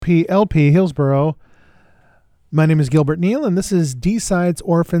PLP Hillsboro. My name is Gilbert Neal, and this is D-Sides,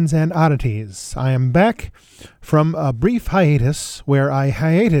 Orphans, and Oddities. I am back from a brief hiatus where I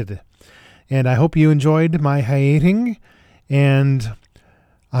hiated, and I hope you enjoyed my hiating, and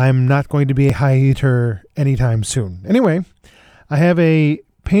I'm not going to be a hiater anytime soon. Anyway, I have a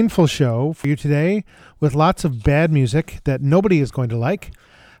painful show for you today with lots of bad music that nobody is going to like.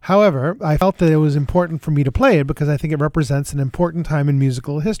 However, I felt that it was important for me to play it because I think it represents an important time in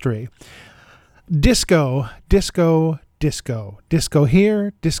musical history. Disco, disco, disco. Disco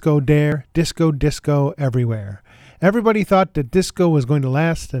here, disco there, disco, disco everywhere. Everybody thought that disco was going to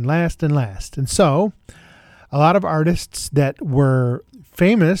last and last and last. And so, a lot of artists that were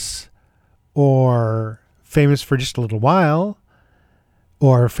famous or famous for just a little while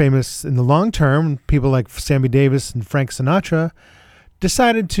or famous in the long term, people like Sammy Davis and Frank Sinatra,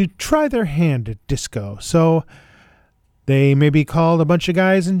 decided to try their hand at disco. So they maybe called a bunch of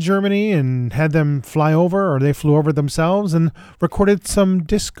guys in Germany and had them fly over, or they flew over themselves and recorded some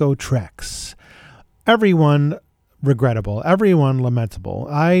disco tracks. Everyone regrettable, everyone lamentable.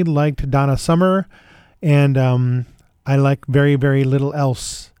 I liked Donna Summer, and I like very, very little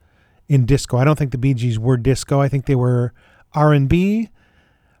else in disco. I don't think the Bee Gees were disco. I think they were R&B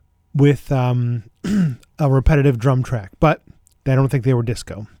with a repetitive drum track, but I don't think they were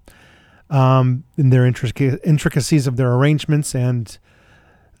disco. In their intricacies of their arrangements and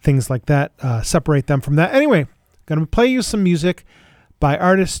things like that separate them from that. Anyway, going to play you some music by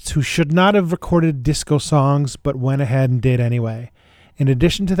artists who should not have recorded disco songs but went ahead and did anyway. In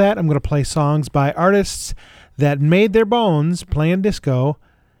addition to that, I'm going to play songs by artists that made their bones playing disco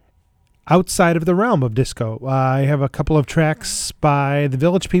outside of the realm of disco. I have a couple of tracks by the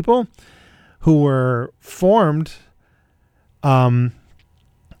Village People who were formed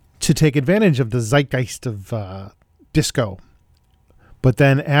to take advantage of the zeitgeist of disco. But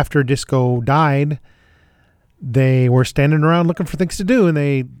then after disco died, they were standing around looking for things to do, and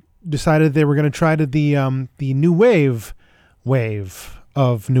they decided they were going to try to the new wave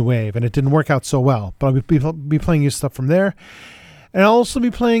of new wave, and it didn't work out so well. But I'll be playing you stuff from there. And I'll also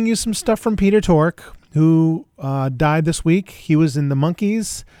be playing you some stuff from Peter Tork, who died this week. He was in the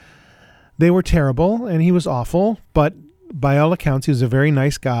Monkees. They were terrible, and he was awful, but by all accounts, he was a very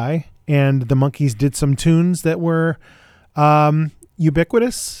nice guy, and the Monkees did some tunes that were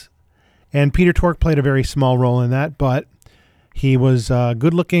ubiquitous, and Peter Tork played a very small role in that, but he was a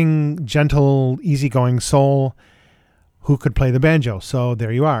good-looking, gentle, easygoing soul who could play the banjo, so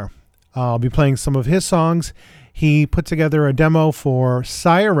there you are. I'll be playing some of his songs. He put together a demo for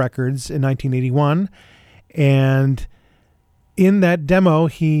Sire Records in 1981, and in that demo,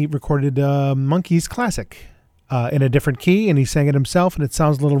 he recorded a Monkees classic in a different key, and he sang it himself, and it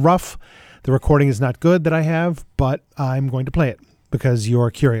sounds a little rough. The recording is not good that I have, but I'm going to play it because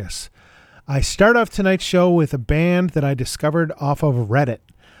you're curious. I start off tonight's show with a band that I discovered off of Reddit.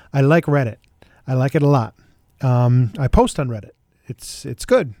 I like Reddit. I like it a lot. I post on Reddit. It's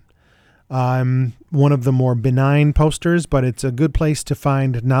good. I'm one of the more benign posters, but it's a good place to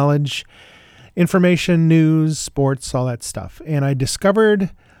find knowledge, information, news, sports, all that stuff. And I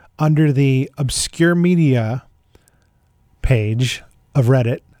discovered under the obscure media page of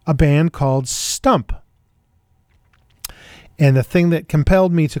Reddit a band called Stump. And the thing that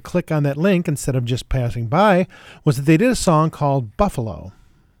compelled me to click on that link instead of just passing by was that they did a song called Buffalo.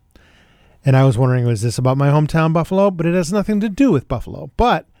 And I was wondering, was this about my hometown Buffalo? But it has nothing to do with Buffalo.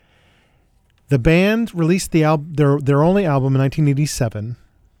 But the band released their only album in 1987,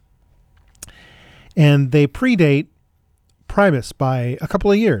 and they predate Primus by a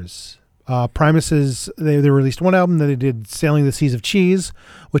couple of years. Primus they released one album that they did, Sailing the Seas of Cheese,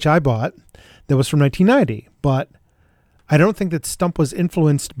 which I bought, that was from 1990. But I don't think that Stump was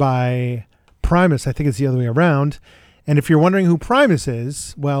influenced by Primus. I think it's the other way around. And if you're wondering who Primus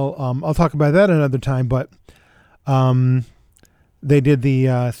is, well, I'll talk about that another time. But they did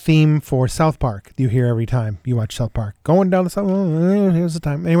the theme for South Park you hear every time you watch South Park. Going down the South, here's the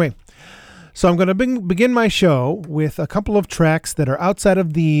time. Anyway, so I'm going to begin my show with a couple of tracks that are outside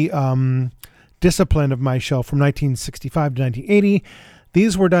of the discipline of my show from 1965 to 1980.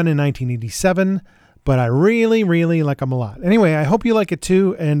 These were done in 1987, but I really, really like them a lot. Anyway, I hope you like it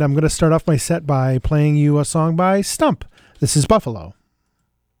too, and I'm going to start off my set by playing you a song by Stump. This is Buffalo.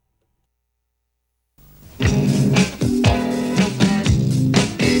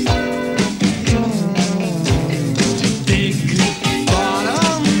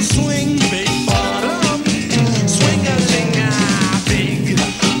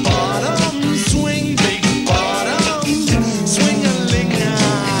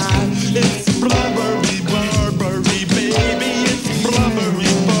 Blubbery, baby, it's blubbery,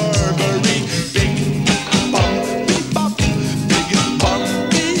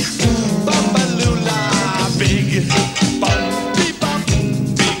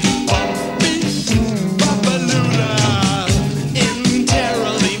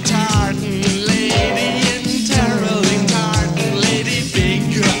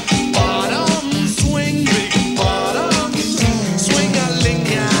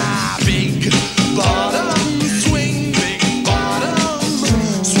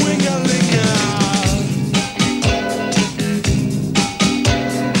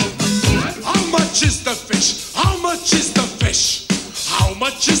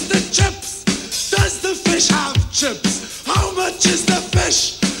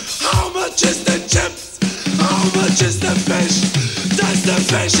 much is the chips? How much is the fish? Does the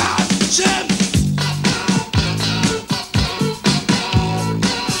fish have chips?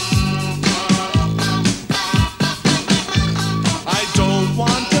 I don't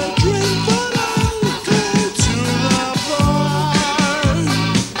want a drink, but I'll go to the bar.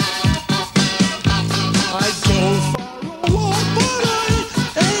 I go for a walk, but I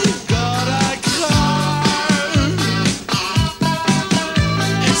ain't got a car.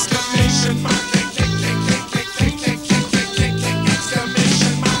 Exclamation mark, exclamation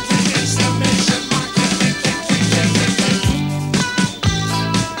mark, exclamation mark.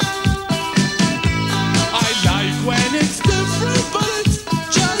 I like when it's different, but it's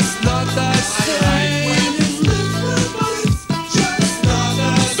just not the same. I like when it's different, but it's just not the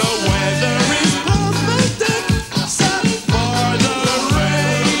same. The weather is perfect except for the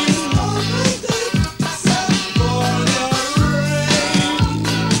rain. Except for the rain.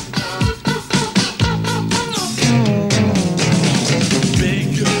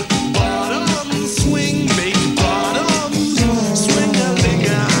 Big bottoms swing, big bottoms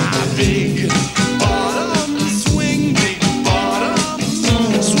swing-a-ling-a. Big bottoms swing, big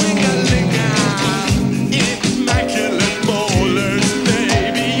bottoms swing-a-ling-a. Immaculate bowlers,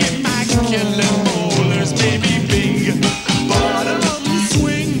 baby, immaculate bowlers, baby. Big bottoms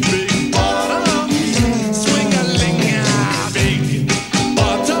swing, big bottoms swing-a-ling-a. Big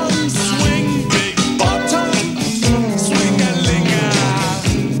bottoms swing, big bottoms swing-a-ling-a.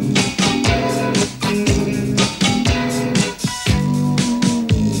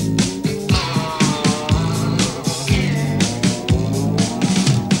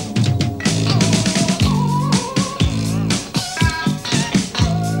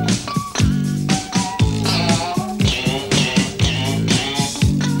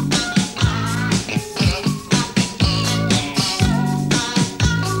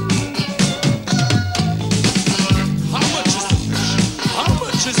 How much is the fish? How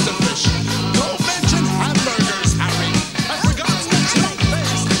much is the fish? Don't mention hamburgers, Harry. I forgot to mention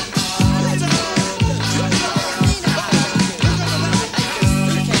fish.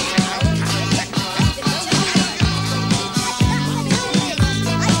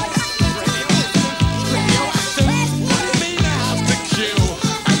 What do you mean I have to queue?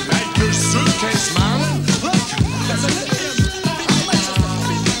 I like your suitcase, Myron. Look, there's a Lickin.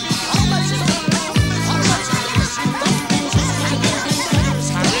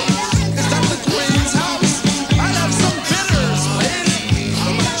 Harry, is that the Queen's house? I'd have some bitters, please.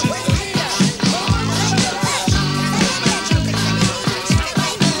 How much is the fish?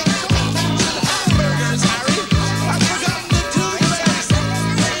 Hamburgers, Harry. I've forgotten the toothpaste.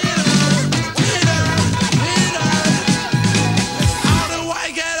 Peter, how do I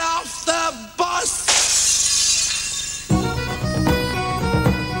get off the bus?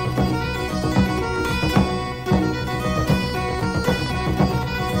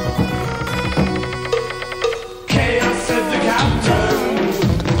 Chaos said the captain.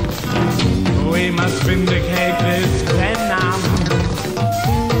 We must vindicate this venom.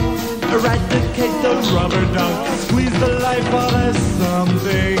 Eradicate the rubber duck. Squeeze the life out of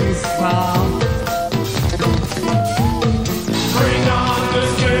something soft. Bring on the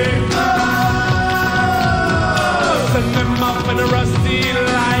signal. Send them up in a rusty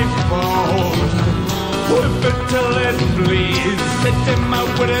lifeboat. Whip it till it bleeds. Spit him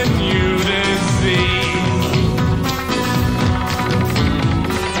out with a new disease.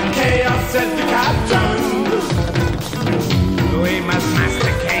 Chaos said the captain. We must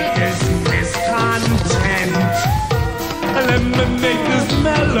masticate this discontent. Eliminate this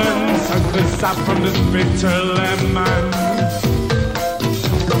melon. Suck the sap from this bitter lemon.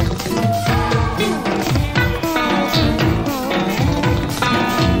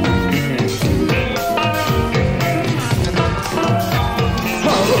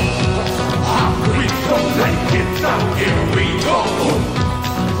 We don't like it down here we go.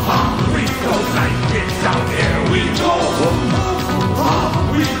 We don't like it down here we go.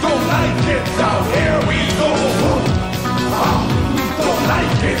 We don't like it down here we go. We don't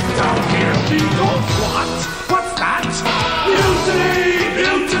like it down here we go. What? What's that?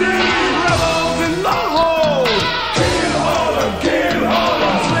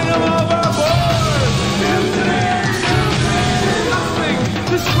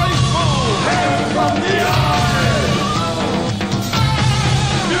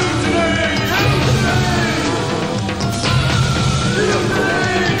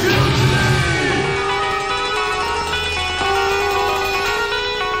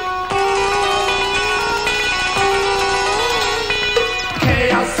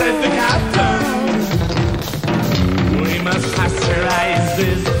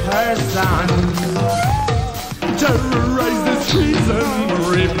 sons. Terrorize this treason,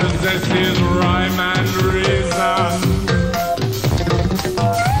 repossess his rhyme and reason.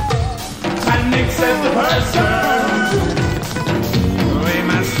 Panic says the person, we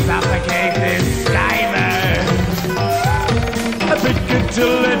must suffocate this skyver. Pick it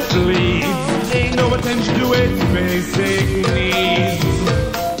till it bleeds, pay no attention to its basic needs.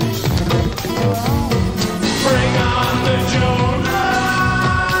 Bring on the Jonah,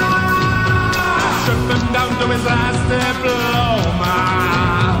 strip him down to his last diploma.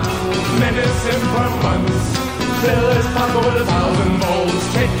 Menace him for months, fill his pocket with 1,000 volts.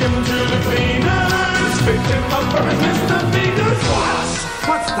 Take him to the cleaners, pick him up for his misdemeanors.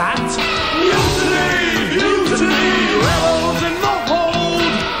 What's that? Mutiny! Mutiny! Rebels in the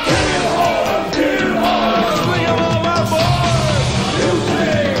hold! Kill all! Kill all! Fling them overboard!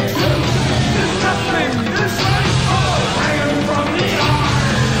 Mutiny! Mutiny! There's nothing! There's right all! Hang him from the arm!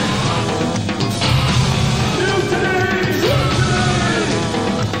 Mutiny! Mutiny!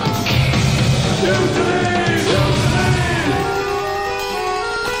 Mutiny!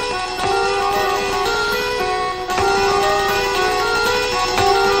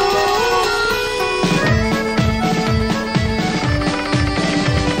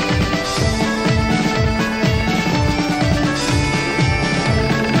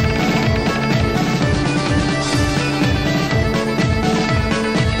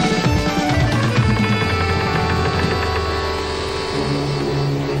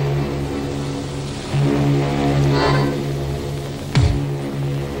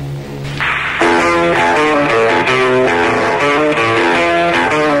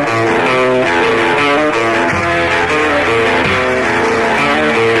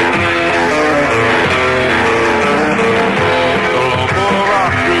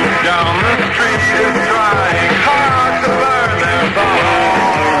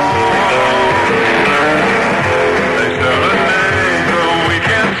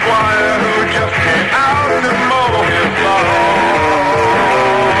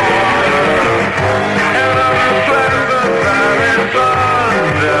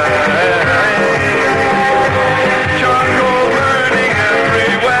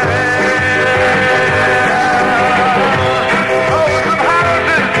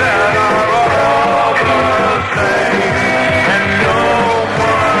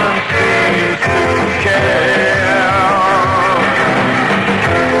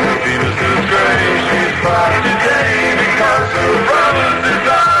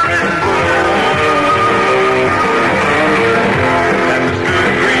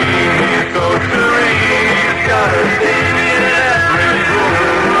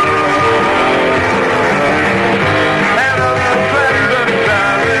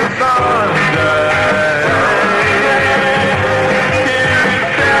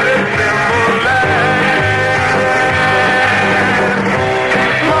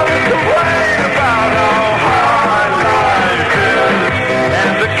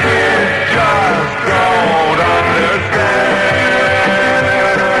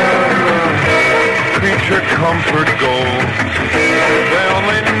 comfort gold. They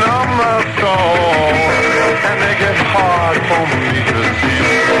only numb my soul, and they get hard for me to see.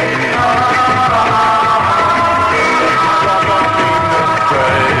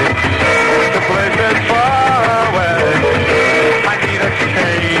 The place is far away. I need a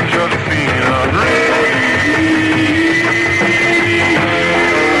change of scenery.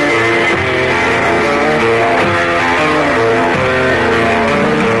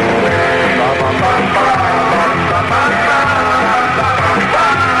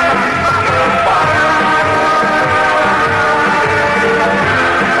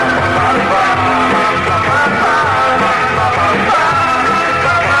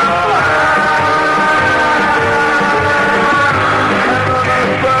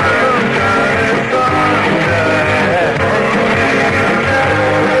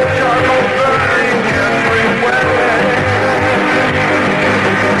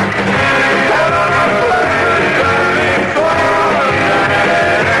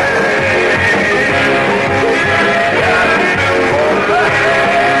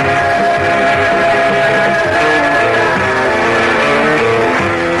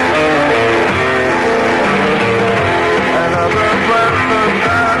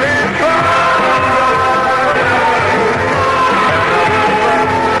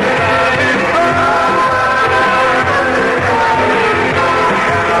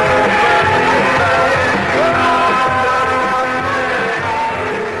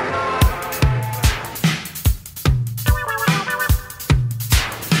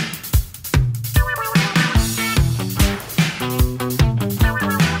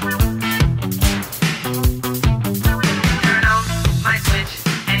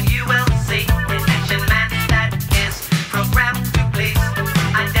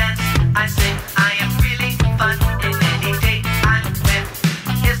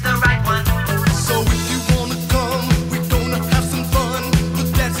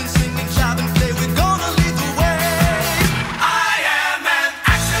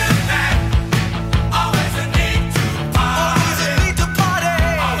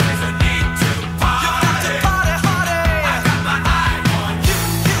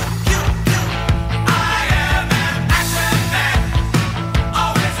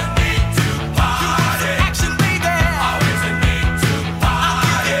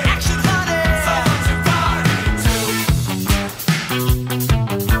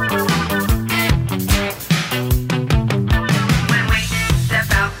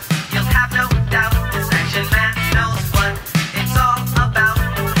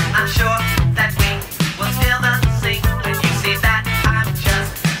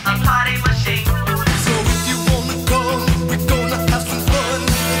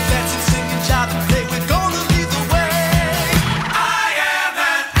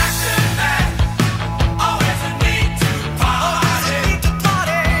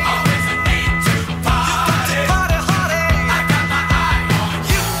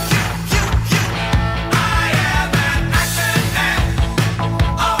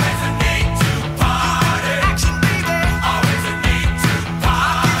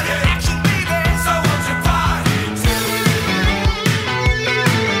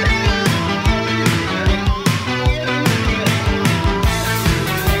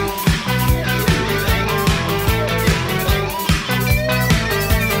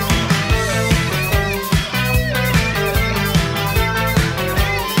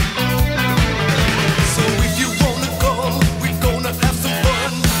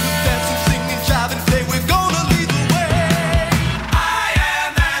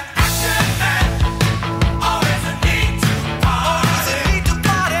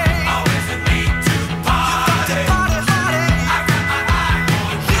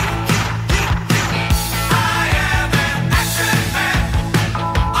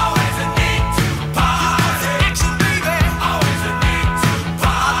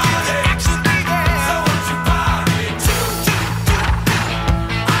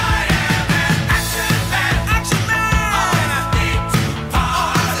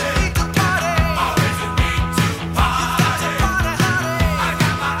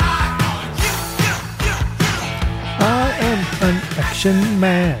 Action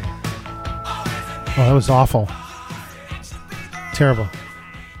Man. Oh, that was awful. Terrible.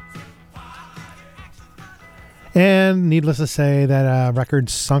 And needless to say, that record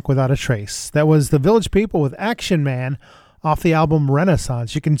sunk without a trace. That was the Village People with Action Man off the album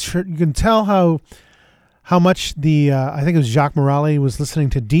Renaissance. You can tell how much I think it was Jacques Morali was listening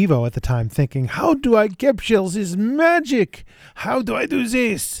to Devo at the time, thinking, how do I capture this magic? How do I do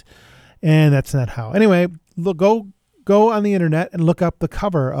this? And that's not how. Anyway, go on the internet and look up the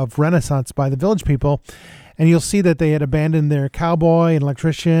cover of Renaissance by the Village People, and you'll see that they had abandoned their cowboy and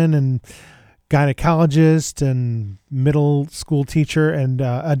electrician and gynecologist and middle school teacher and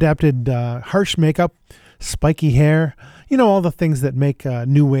adapted harsh makeup, spiky hair, all the things that make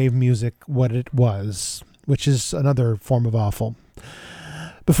new wave music what it was, which is another form of awful.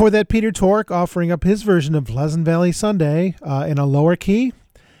 Before that, Peter Tork offering up his version of Pleasant Valley Sunday in a lower key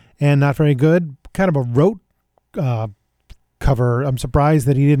and not very good, kind of a rote cover. I'm surprised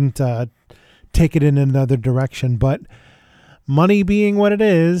that he didn't take it in another direction, but money being what it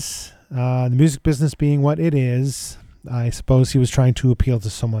is, the music business being what it is, I suppose he was trying to appeal to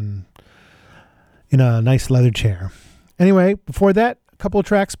someone in a nice leather chair. Anyway, before that, a couple of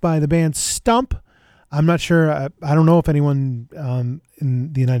tracks by the band Stump. I'm not sure, I don't know if anyone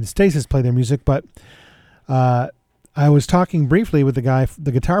in the United States has played their music, but I was talking briefly with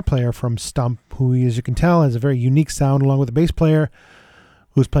the guitar player from Stump, who, as you can tell, has a very unique sound, along with the bass player,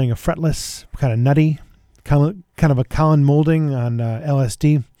 who's playing a fretless, kind of nutty, kind of a Colin Moulding on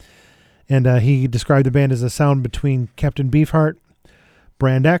LSD. And he described the band as a sound between Captain Beefheart,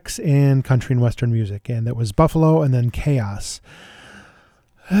 Brand X, and country and western music. And that was Buffalo and then Chaos.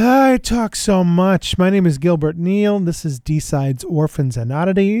 I talk so much. My name is Gilbert Neal. This is D-Sides, Orphans, and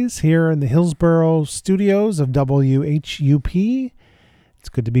Oddities here in the Hillsborough studios of WHUP. It's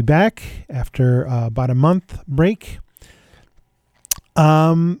good to be back after about a month break.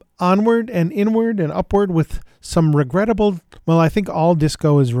 Onward and inward and upward with some regrettable... Well, I think all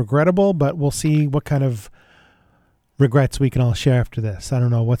disco is regrettable, but we'll see what kind of regrets we can all share after this. I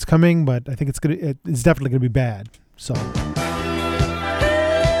don't know what's coming, but I think it's definitely going to be bad. So...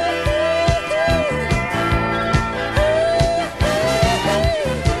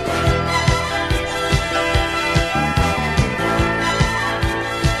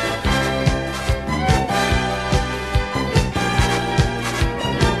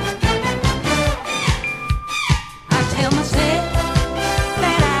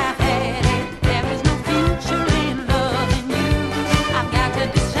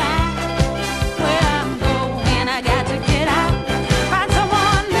 Get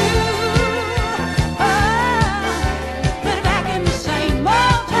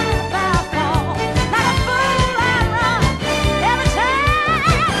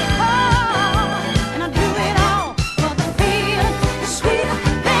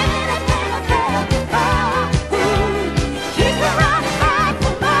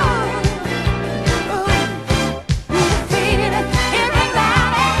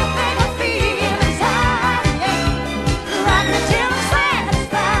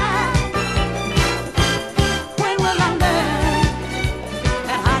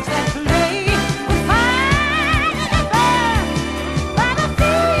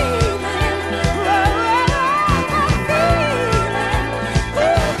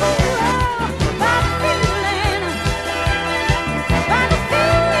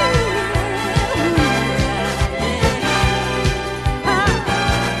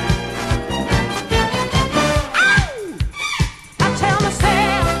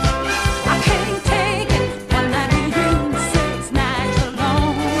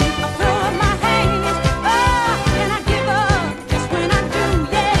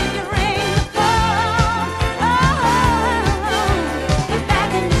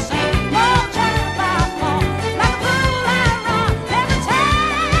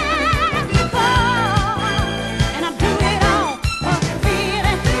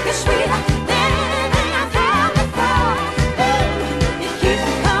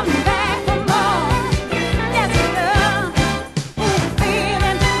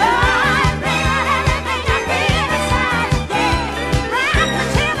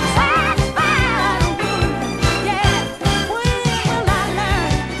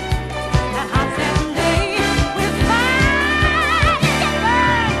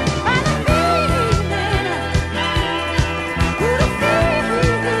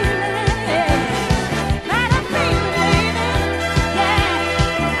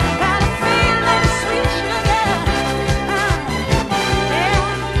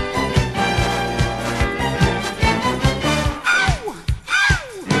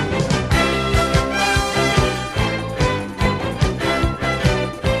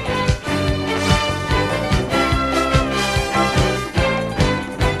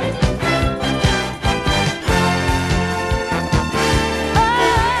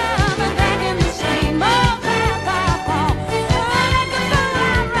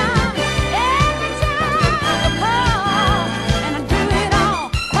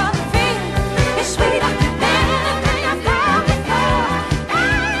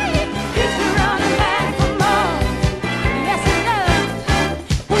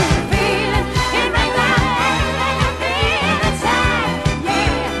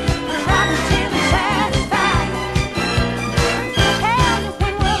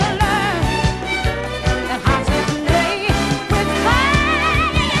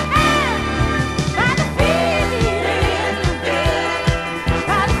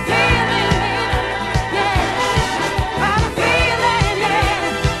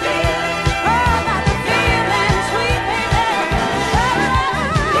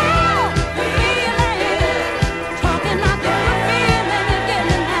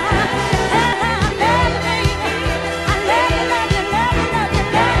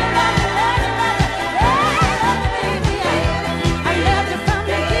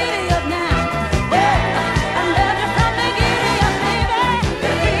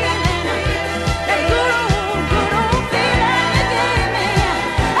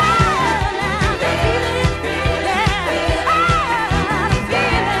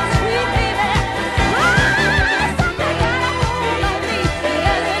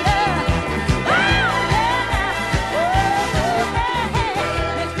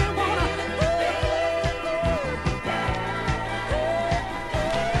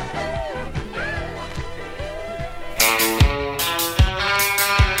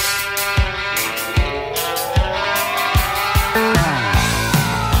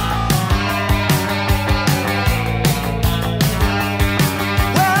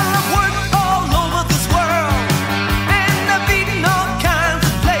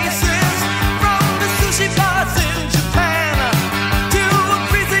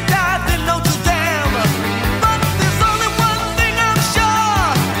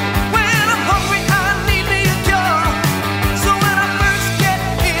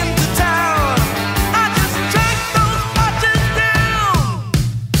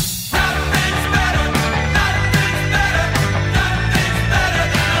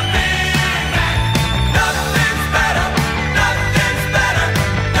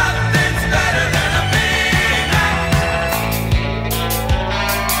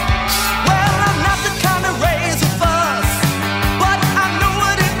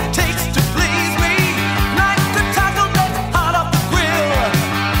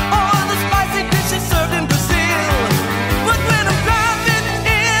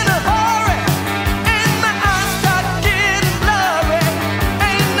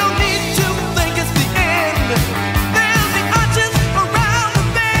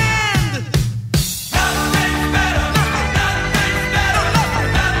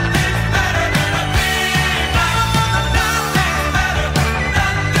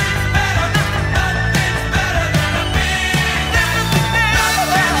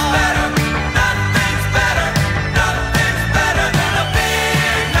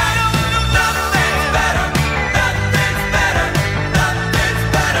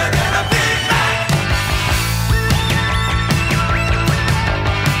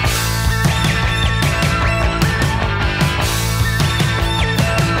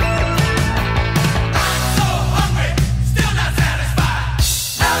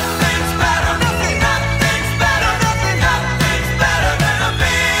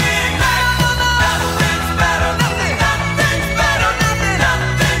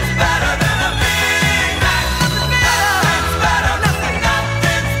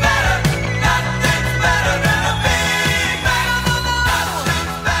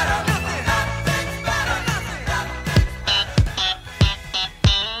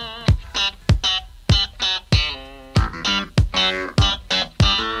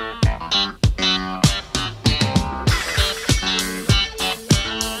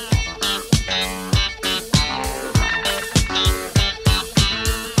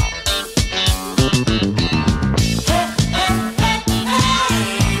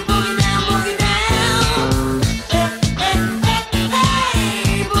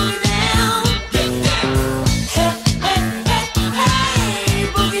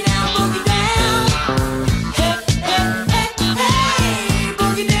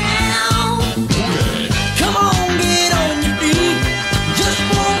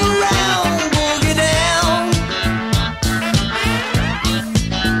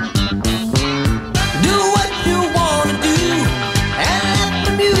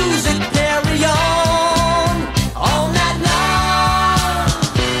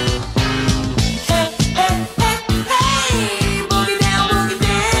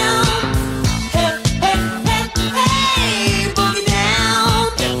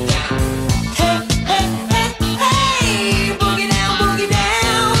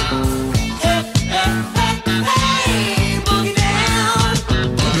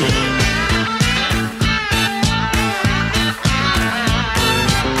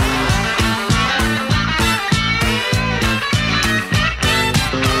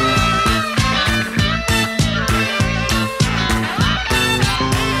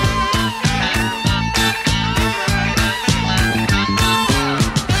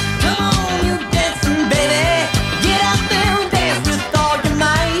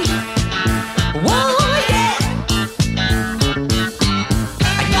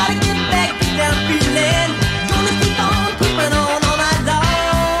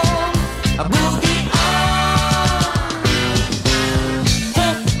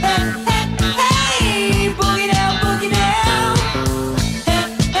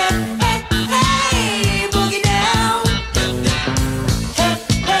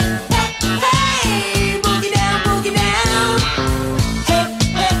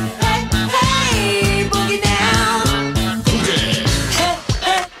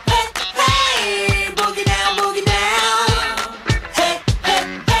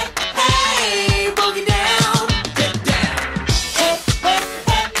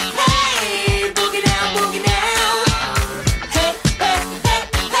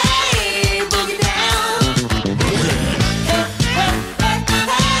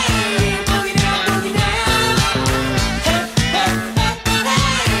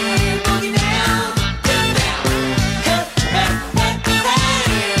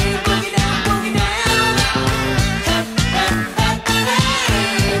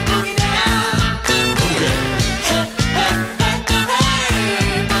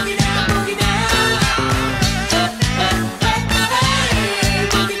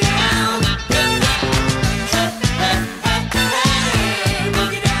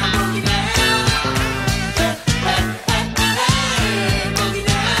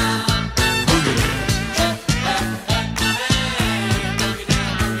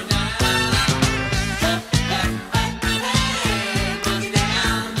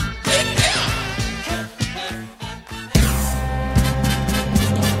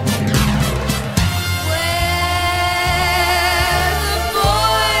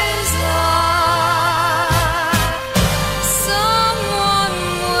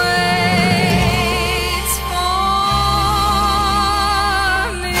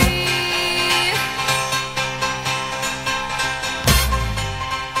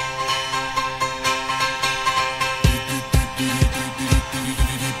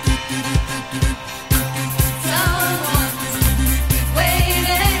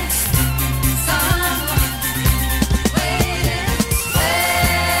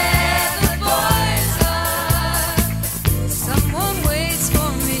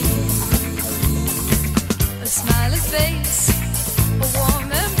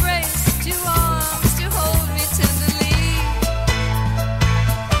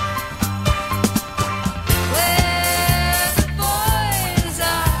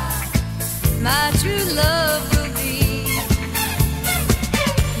my true love will be.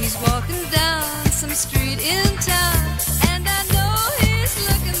 He's walking down some street in town, and I know he's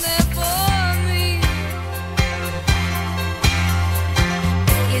looking there for me.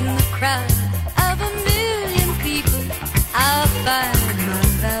 In the crowd of a million people, I'll find my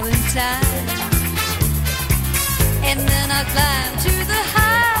Valentine, and then I'll climb to the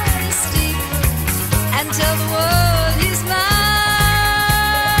highest steeple and tell the world he's mine.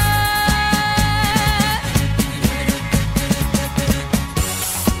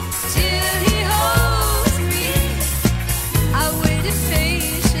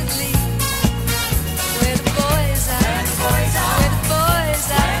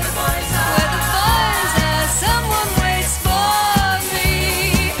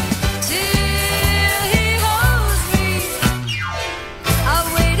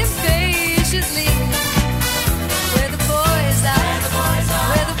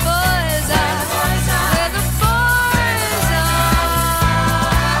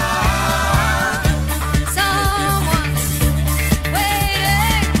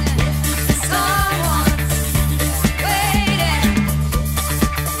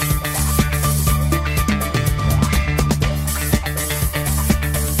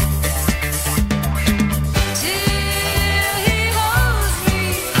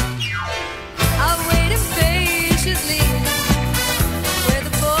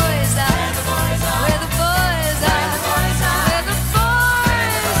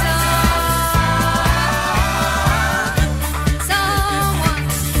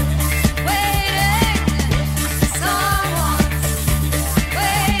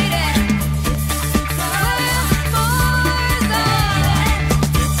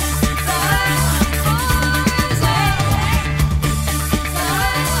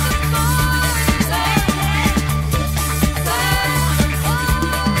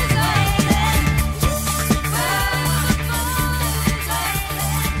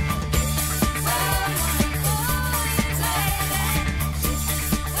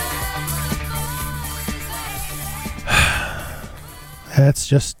 That's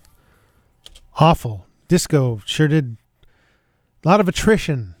just awful. Disco sure did a lot of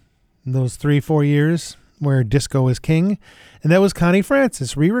attrition in those 3-4 years where disco was king. And that was Connie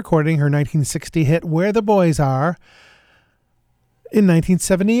Francis re-recording her 1960 hit Where the Boys Are in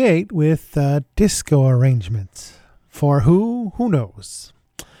 1978 with disco arrangements. For who? Who knows?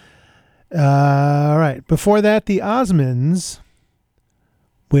 All right. Before that, the Osmonds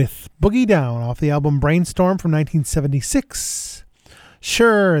with Boogie Down off the album Brainstorm from 1976.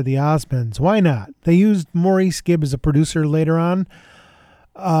 Sure, the Osmonds. Why not? They used Maurice Gibb as a producer later on.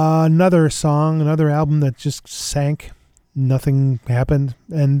 Another song, another album that just sank. Nothing happened.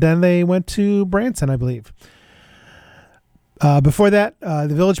 And then they went to Branson, I believe. Before that, the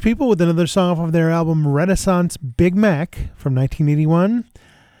Village People with another song off of their album Renaissance Big Mac from 1981.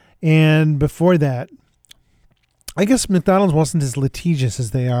 And before that, I guess McDonald's wasn't as litigious as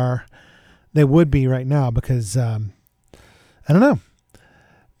they would be right now because, I don't know.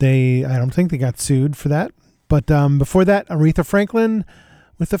 I don't think they got sued for that. But before that, Aretha Franklin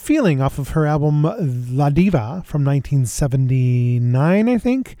with A Feeling off of her album La Diva from 1979, I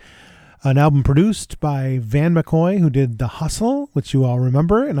think. An album produced by Van McCoy, who did The Hustle, which you all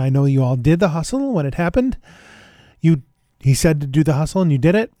remember. And I know you all did The Hustle when it happened. He said to do The Hustle, and you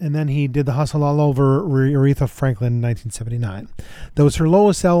did it. And then he did The Hustle all over Aretha Franklin in 1979. That was her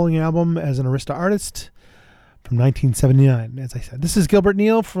lowest selling album as an Arista artist from 1979, as I said. This is Gilbert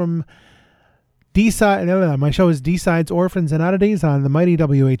Neal from D-Side. My show is D-Sides, Orphans, and Oddities on the mighty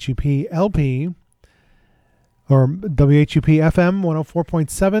WHUP LP, or WHUP FM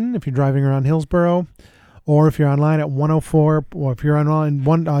 104.7 if you're driving around Hillsborough, or if you're online at 104, or if you're online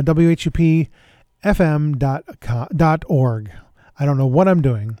WHUPFM.org. I don't know what I'm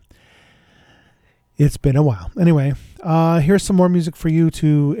doing. It's been a while. Anyway, here's some more music for you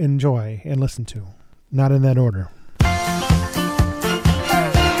to enjoy and listen to. Not in that order.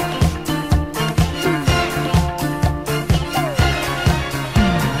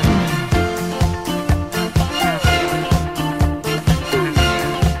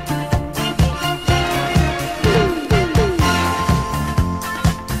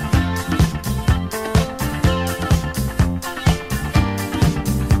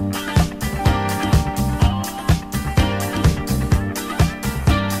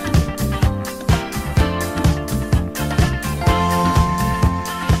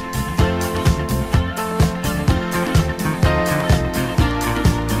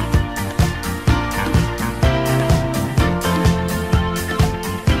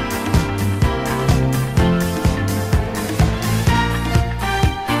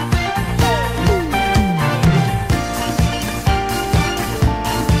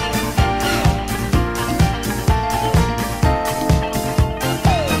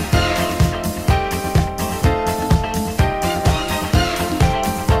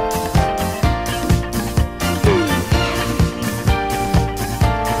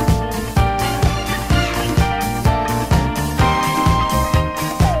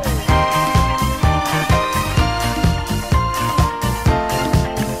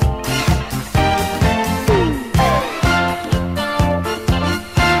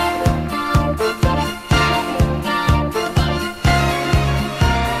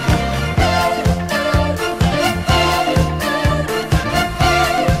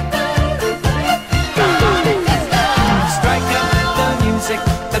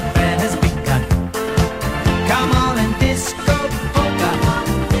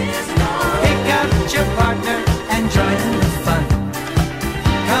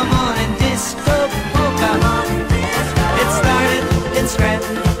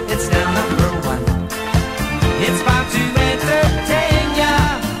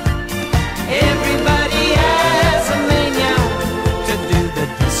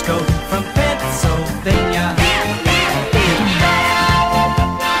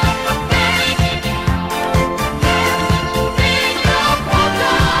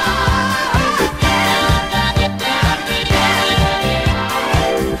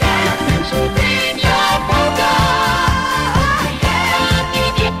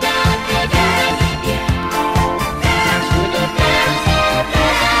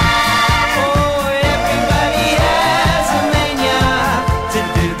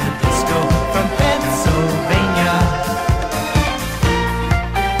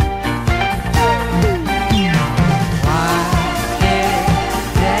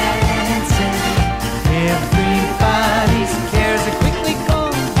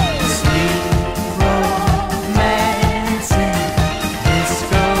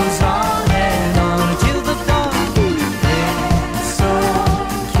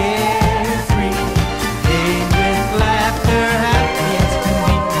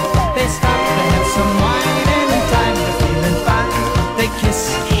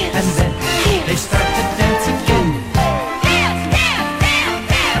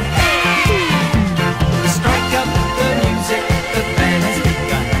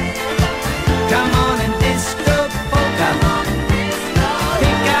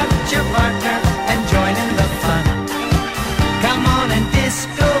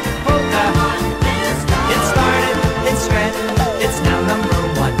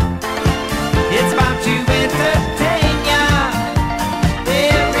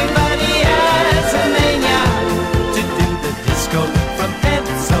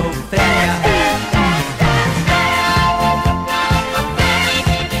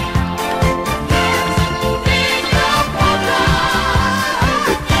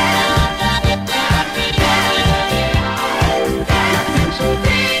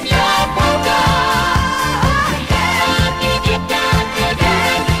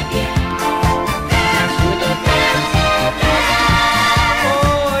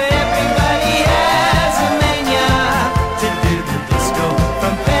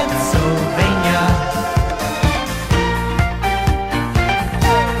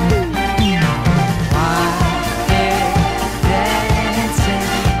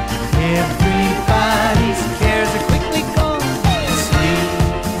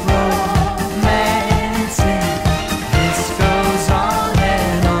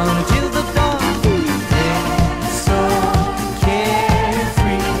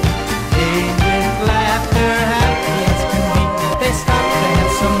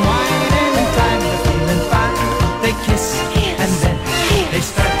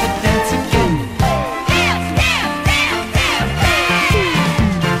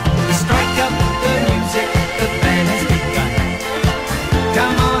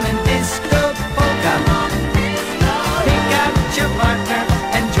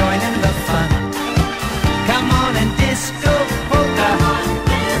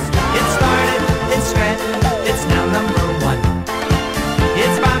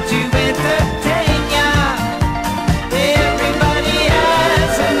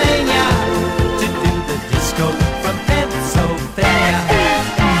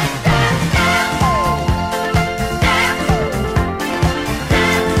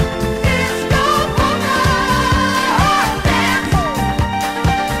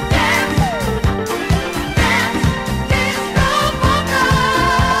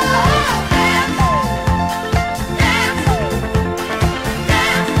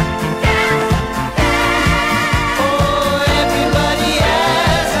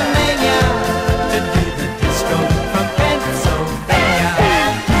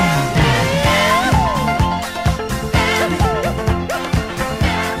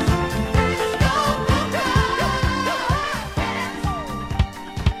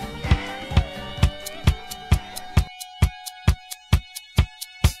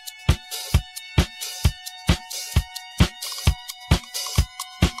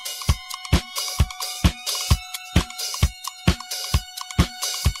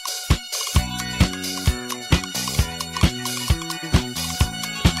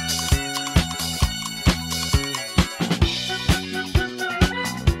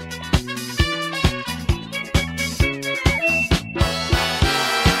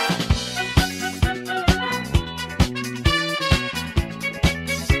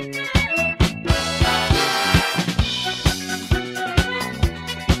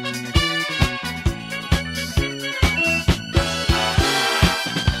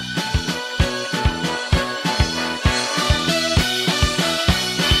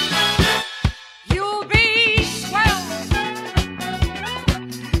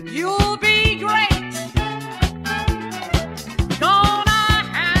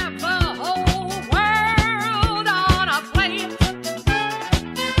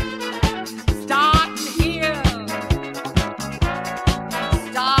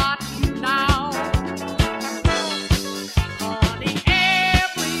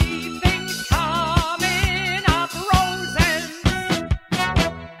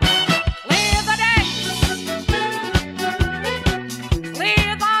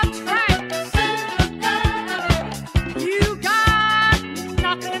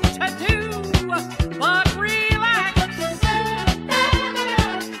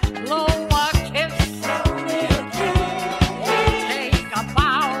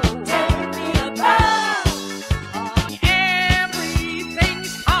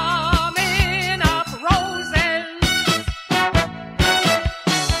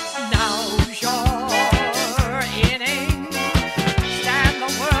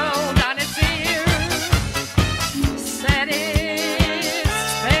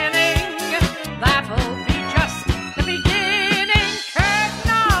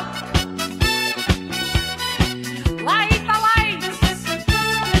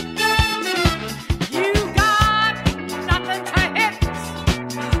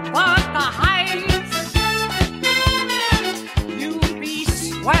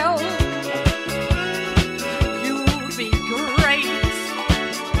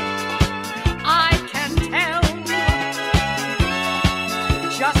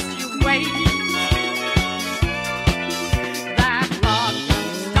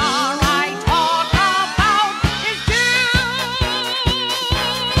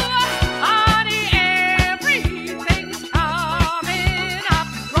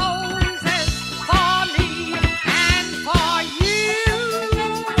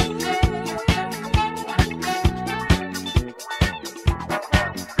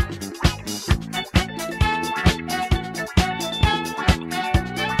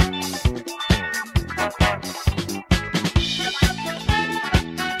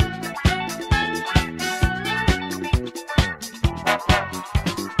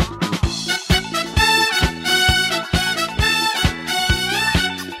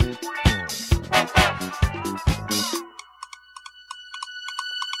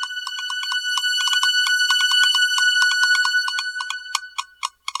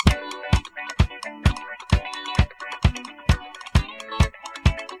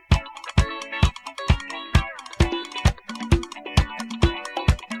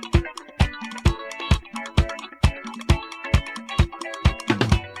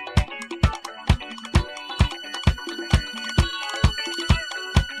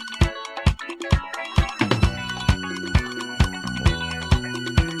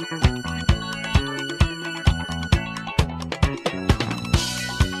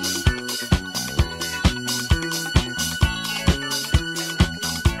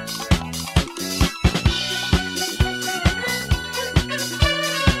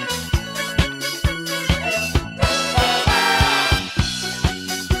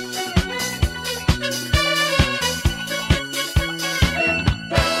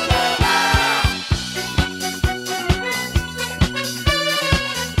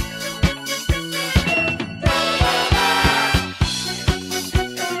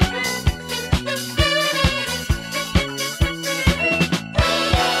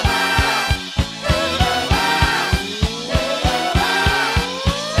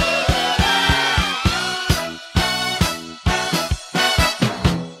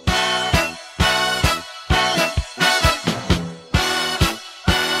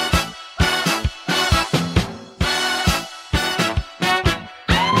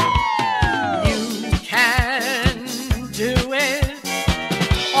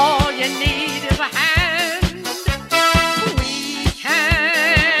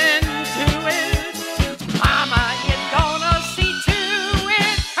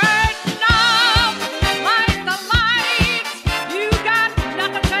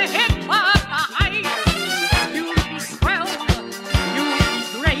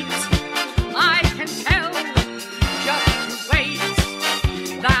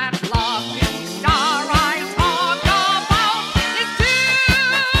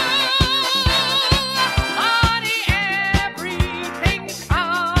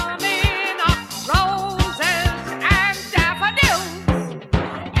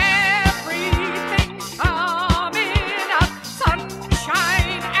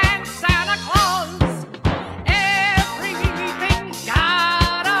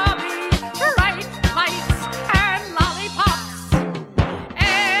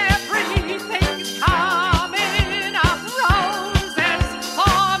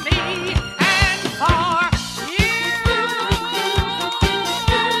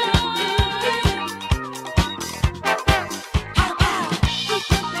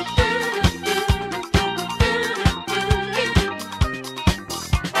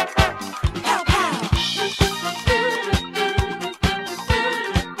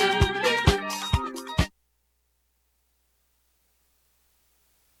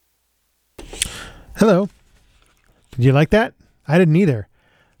 Hello. Did you like that? I didn't either.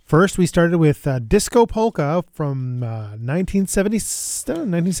 First, we started with Disco Polka from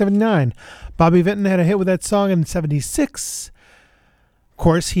 1979. Bobby Vinton had a hit with that song in 76. Of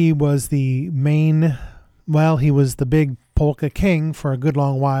course, he was the he was the big polka king for a good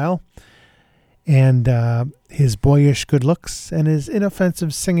long while. And his boyish good looks and his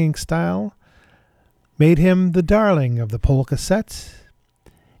inoffensive singing style made him the darling of the polka set.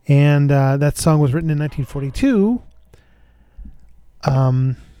 And that song was written in 1942.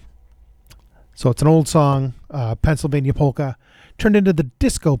 So it's an old song, Pennsylvania Polka, turned into the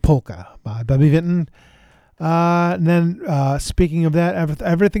Disco Polka by Bobby Vinton. And then, speaking of that,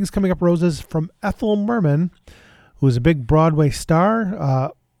 Everything's Coming Up Roses from Ethel Merman, who was a big Broadway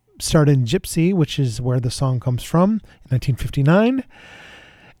star, starred in Gypsy, which is where the song comes from, in 1959.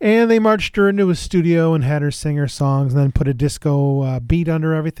 And they marched her into a studio and had her sing her songs and then put a disco beat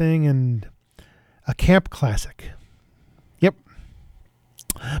under everything, and a camp classic. Yep.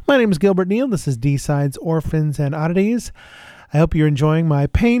 My name is Gilbert Neal. This is D-Sides, Orphans, and Oddities. I hope you're enjoying my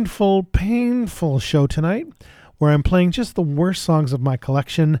painful, painful show tonight, where I'm playing just the worst songs of my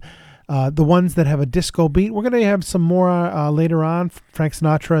collection, the ones that have a disco beat. We're going to have some more later on, Frank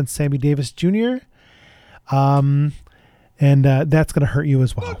Sinatra and Sammy Davis Jr., and that's going to hurt you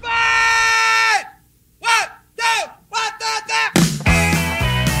as well. Food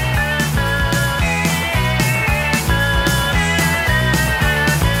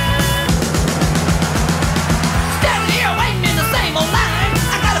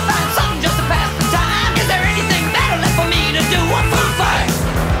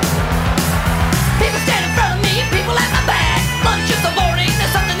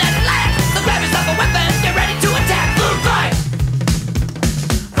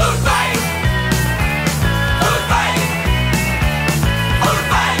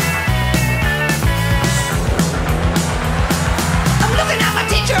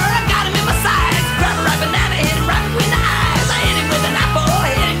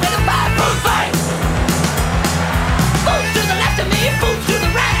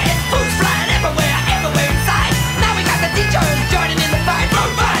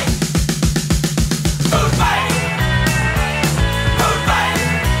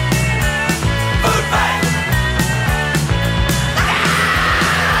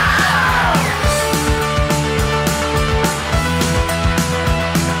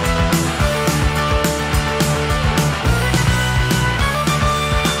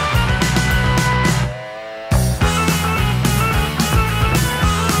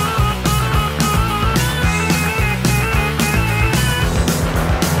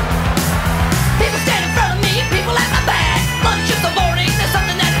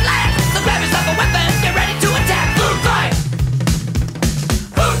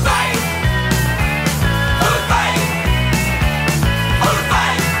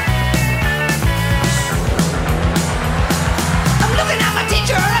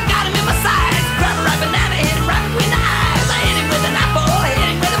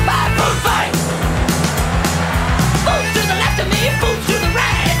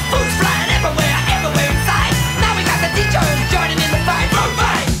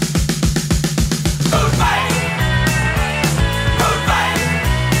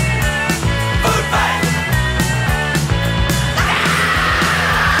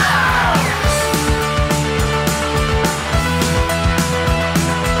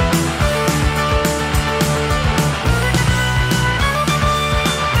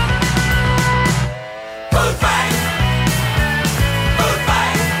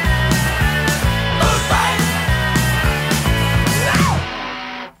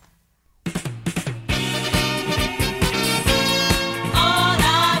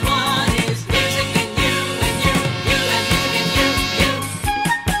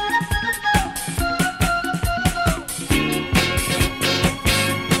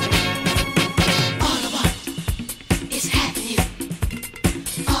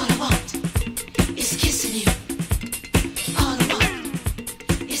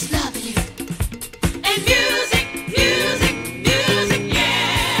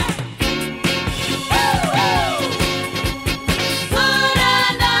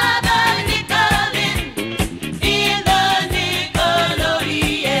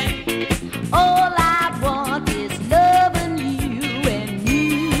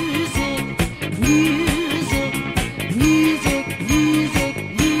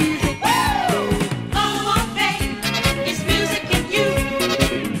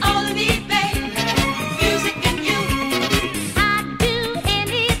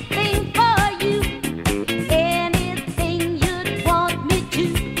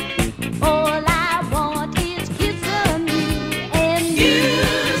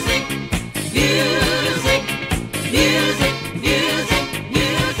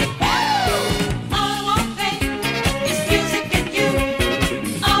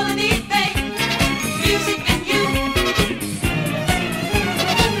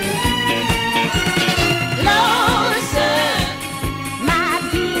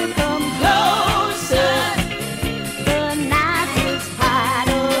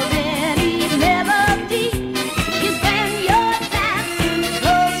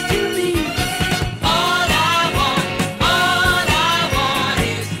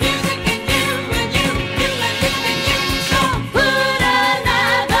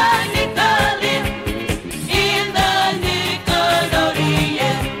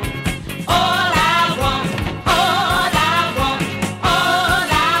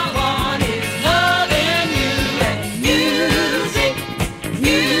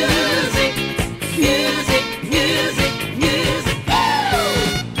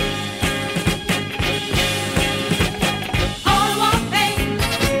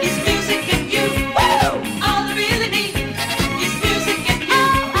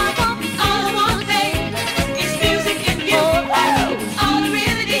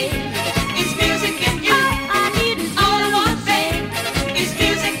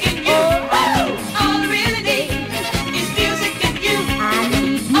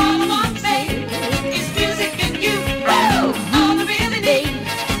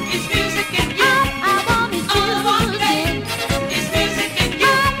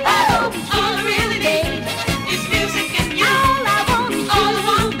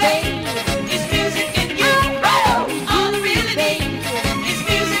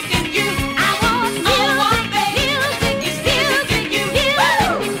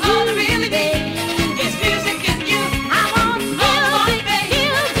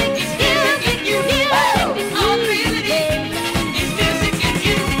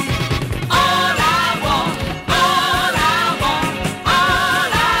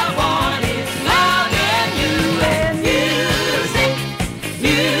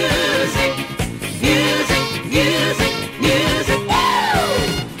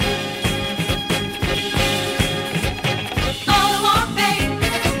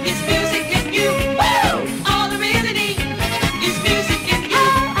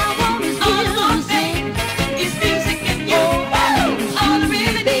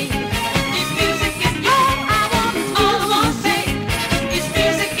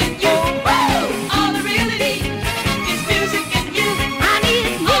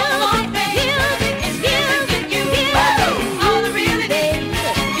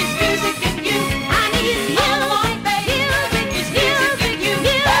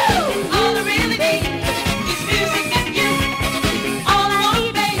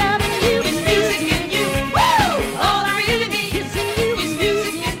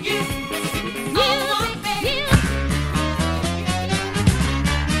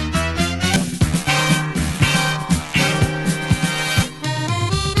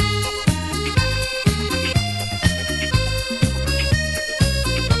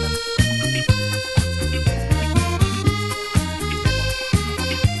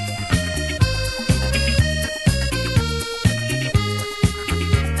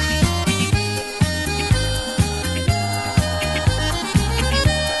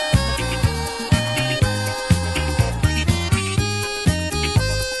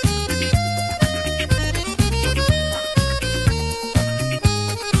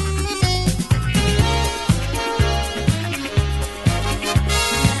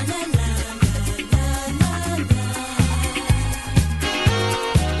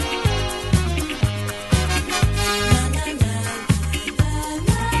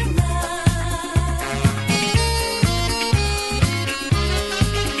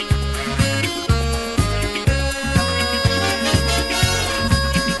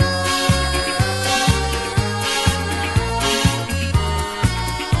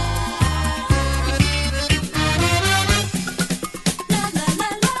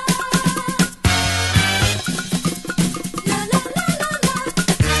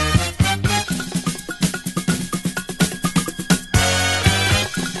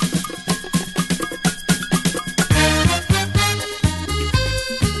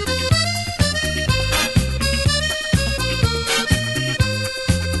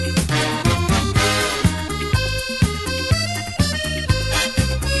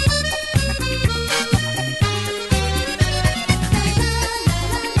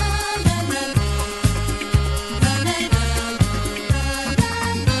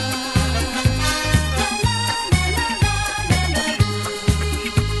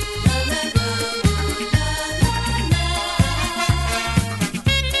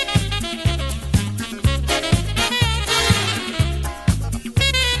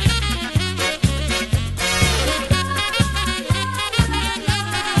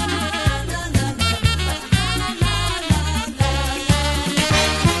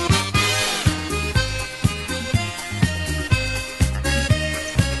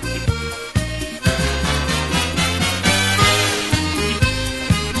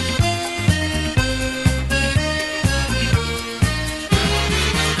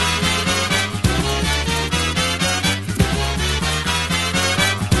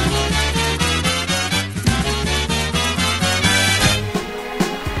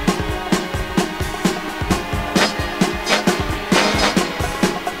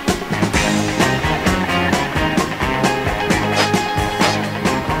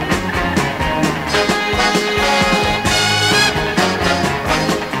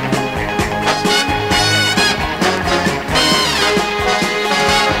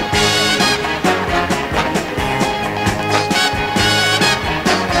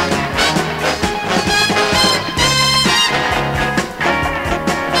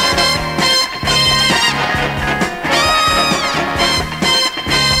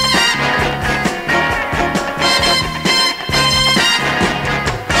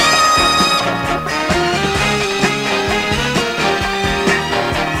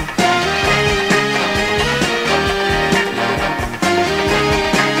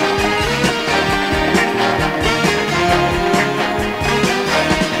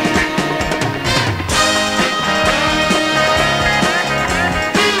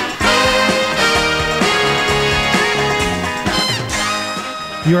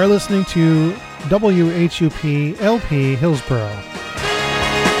You are listening to WHUP LP Hillsboro.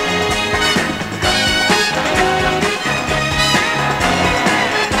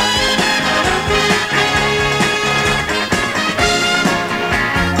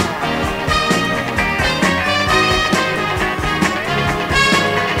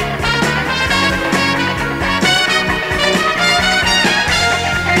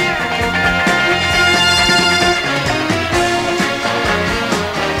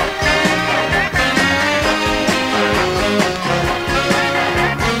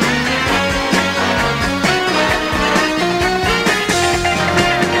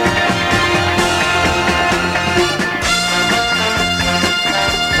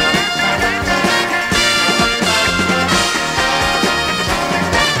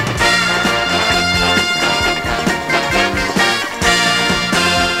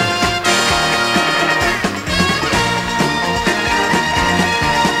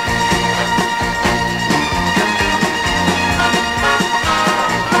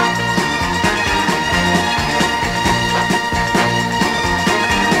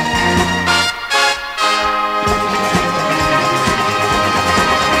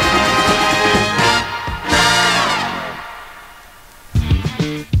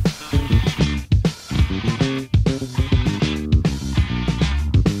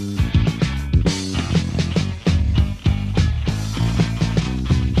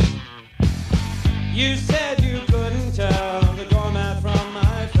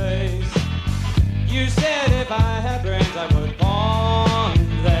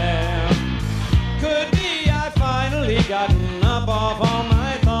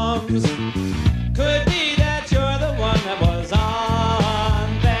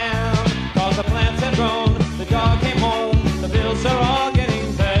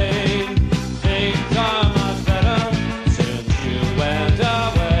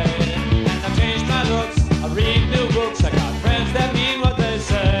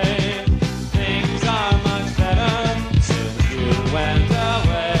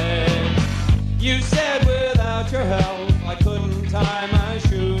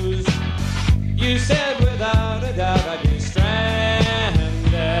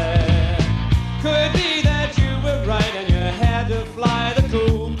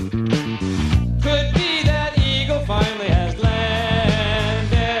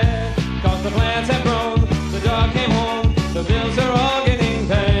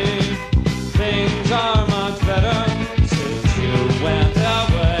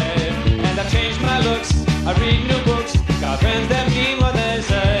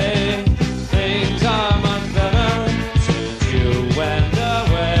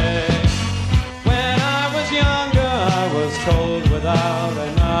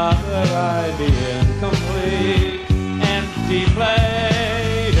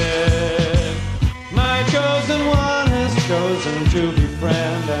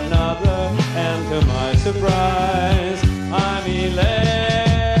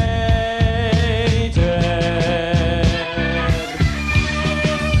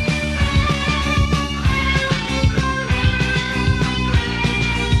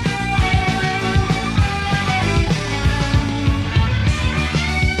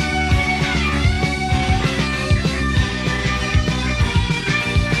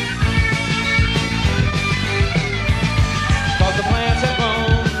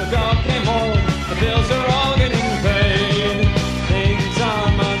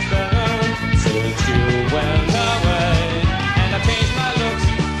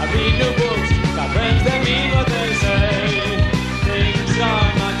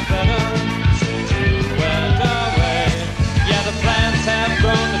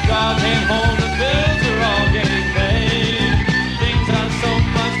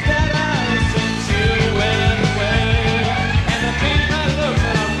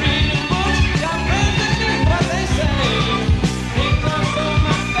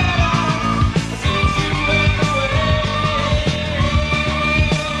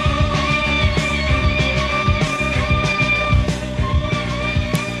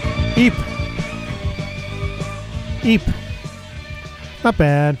 Eep. Not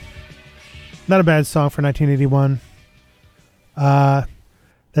bad. Not a bad song for 1981.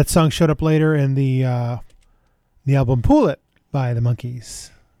 That song showed up later in the album Pull It by the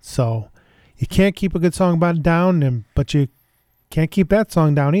Monkees. So you can't keep a good song down, but you can't keep that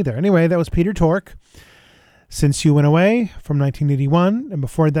song down either. Anyway, that was Peter Tork, Since You Went Away from 1981. And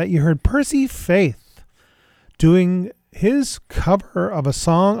before that, you heard Percy Faith doing his cover of a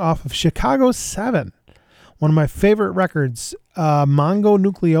song off of Chicago 7. One of my favorite records,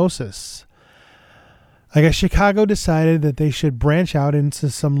 Mongonucleosis. I guess Chicago decided that they should branch out into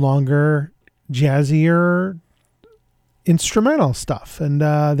some longer, jazzier instrumental stuff. And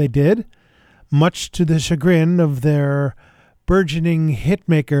they did, much to the chagrin of their burgeoning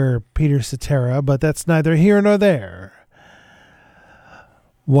hitmaker, Peter Cetera, but that's neither here nor there.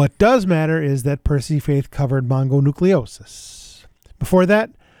 What does matter is that Percy Faith covered Mongonucleosis. Before that,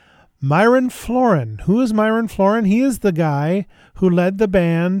 Myron Floren. Who is Myron Floren? He is the guy who led the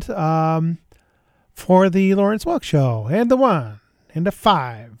band for the Lawrence Welk Show, and the 1, and the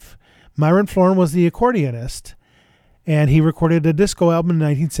 5. Myron Floren was the accordionist, and he recorded a disco album in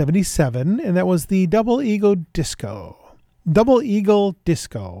 1977, and that was the Double Eagle Disco. Double Eagle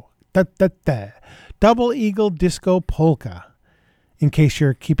Disco. Double Eagle Disco Polka. In case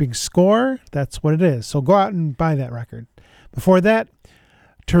you're keeping score, that's what it is. So go out and buy that record. Before that,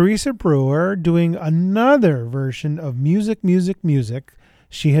 Theresa Brewer doing another version of Music.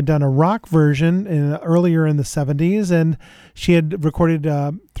 She had done a rock version earlier in the 70s, and she had recorded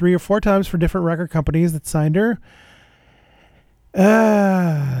 3 or 4 times for different record companies that signed her.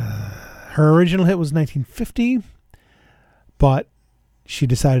 Her original hit was 1950, but she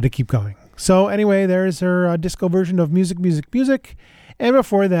decided to keep going. So anyway, there's her disco version of Music. And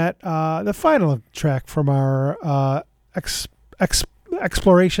before that, the final track from our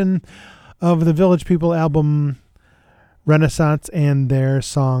exploration of the Village People album Renaissance and their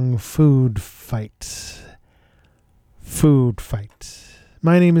song Food Fight.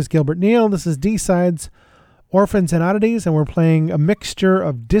 My name is Gilbert Neal. This is D-Sides, Orphans and Oddities, and we're playing a mixture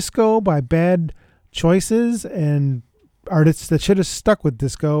of disco by bad choices and artists that should have stuck with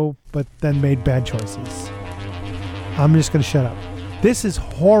disco but then made bad choices. I'm just going to shut up. This is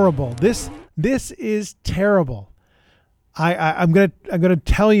horrible. This is terrible. I'm gonna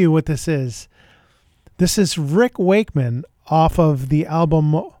tell you what this is. This is Rick Wakeman off of the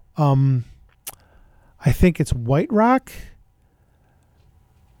album. I think it's White Rock.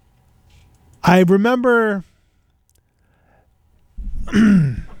 I remember.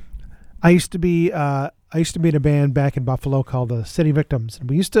 I used to be in a band back in Buffalo called the City Victims, and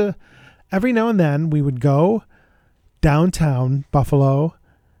we used to every now and then we would go downtown Buffalo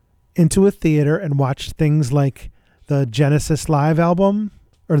into a theater and watch things like the Genesis live album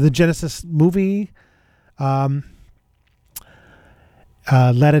or the Genesis movie, Let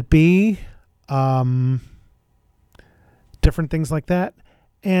It Be, different things like that.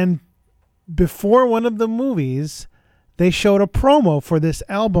 And before one of the movies, they showed a promo for this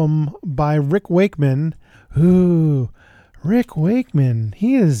album by Rick Wakeman. Ooh, Rick Wakeman.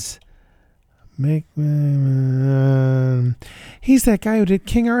 He is... he's that guy who did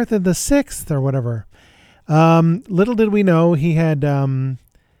King Arthur the Sixth or whatever. Little did we know he had a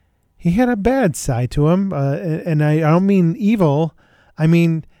bad side to him, and I don't mean evil. I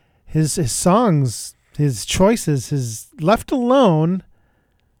mean his songs, his choices, his left alone.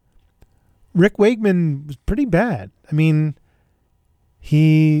 Rick Wakeman was pretty bad. I mean,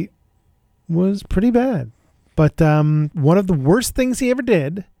 he was pretty bad. But one of the worst things he ever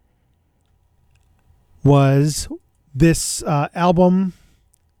did was this album.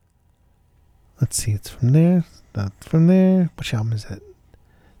 Let's see, it's from there. Not from there. Which album is it?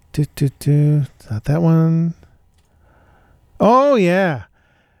 It's not that one. Oh yeah,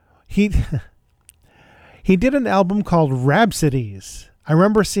 he did an album called Rhapsodies. I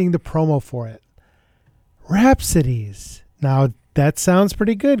remember seeing the promo for it. Rhapsodies. Now that sounds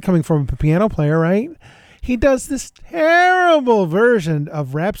pretty good coming from a piano player, right? He does this terrible version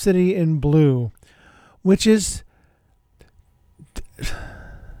of Rhapsody in Blue, which is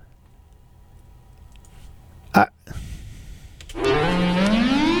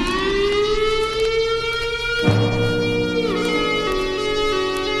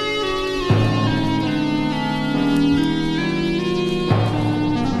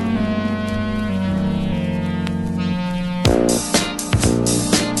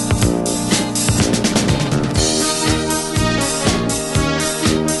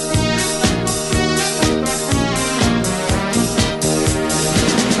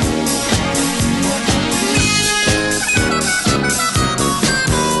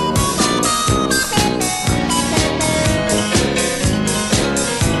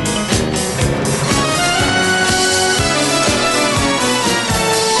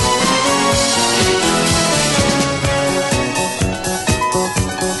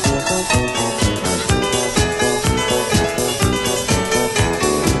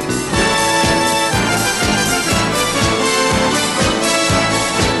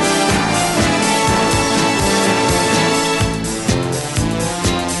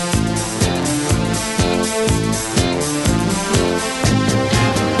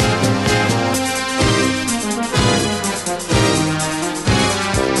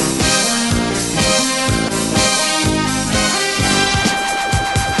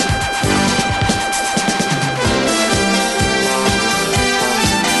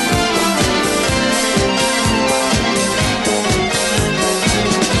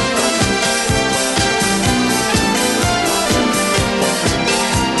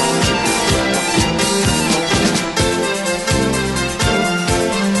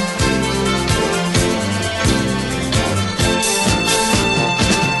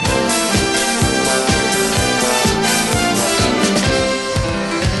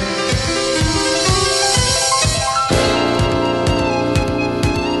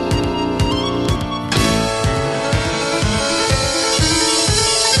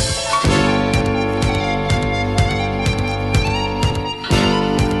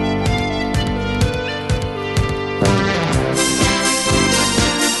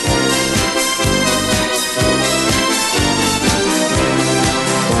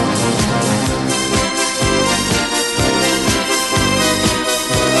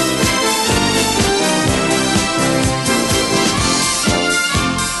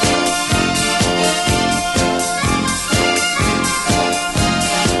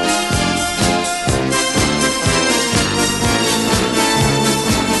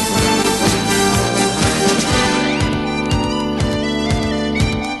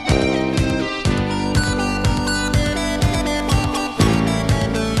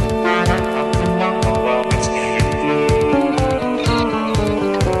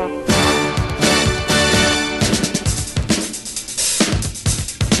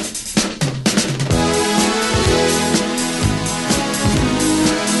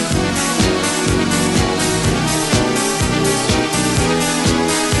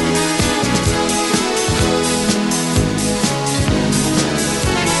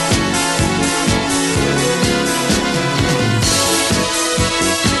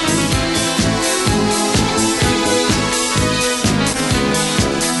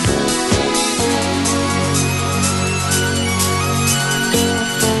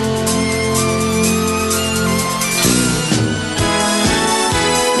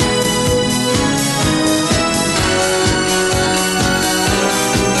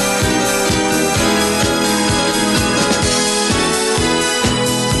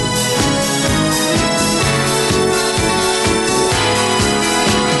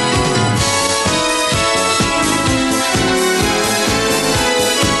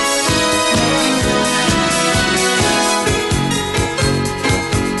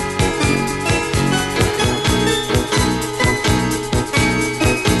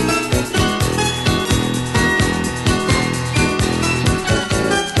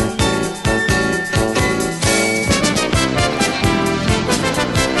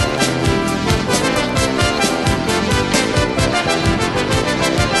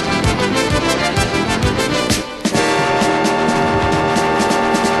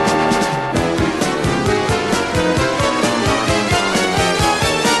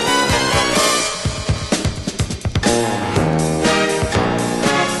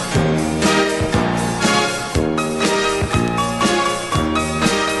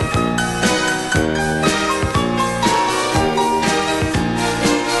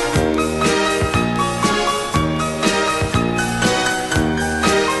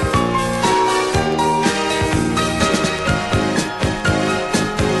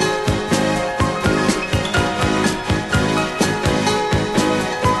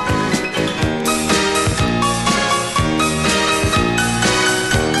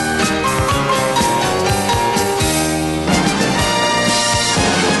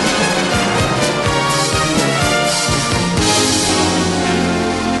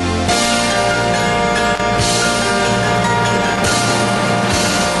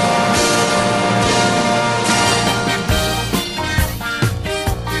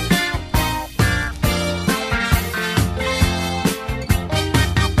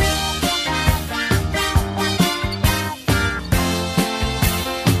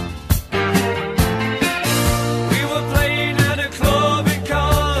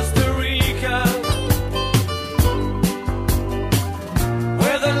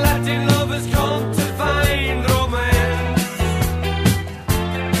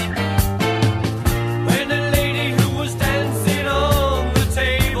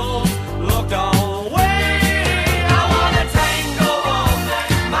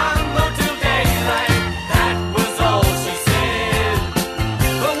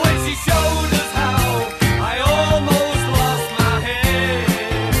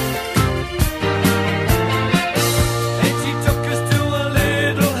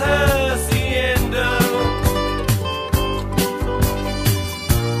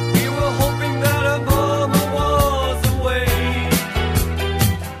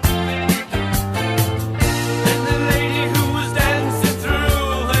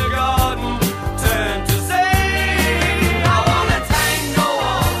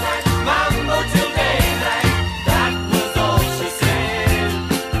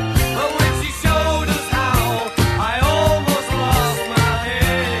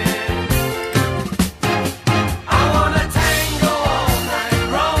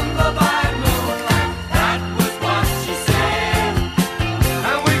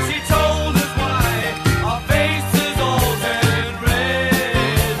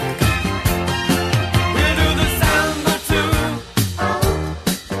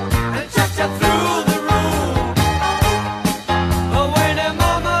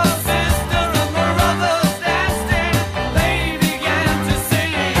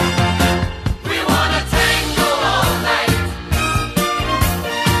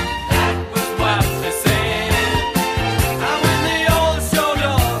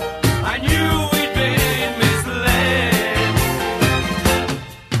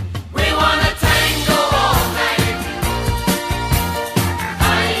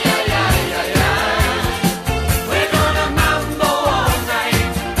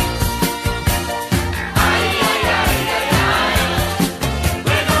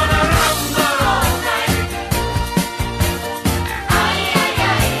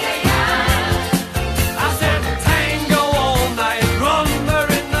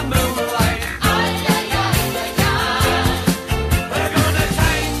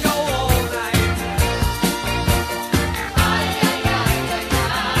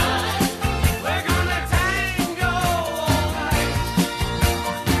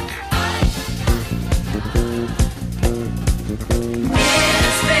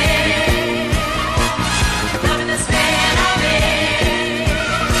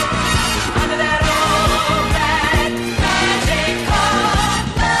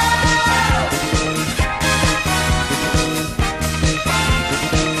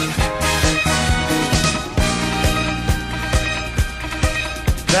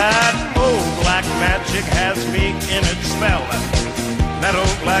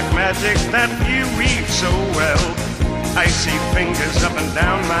black magic that you weave so well. Icy fingers up and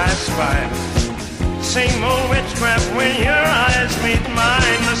down my spine. Same old witchcraft when your eyes meet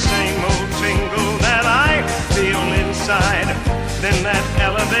mine. The same old tingle that I feel inside. Then that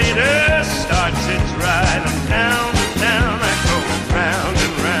elevator starts its ride. And down and down I go, round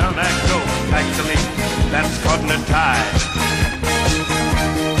and round I go. Actually, that's caught in a tide.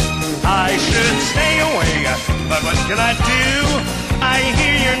 I should stay away, but what can I do? I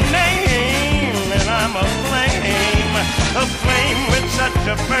hear your name and I'm a flame with such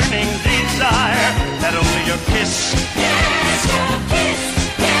a burning desire that only your kiss, yes, your kiss,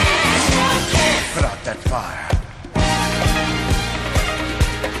 yes, your kiss, put out that fire.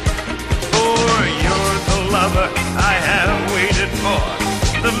 For you're the lover I have waited for,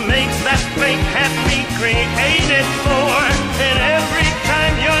 the mate that fate had me created for, and every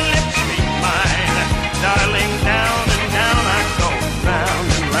time your lips meet mine, darling, down and down I go, round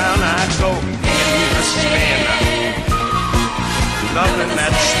and round I go, in the spin, loving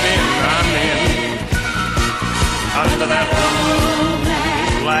that spin I'm in, under that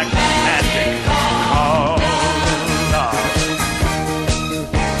black magic called love.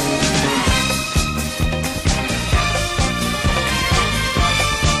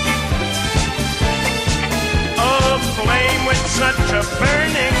 With such a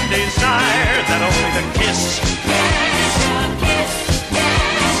burning desire that only the kiss, yes, your kiss,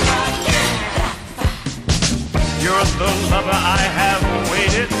 yes, your kiss. You're the lover I have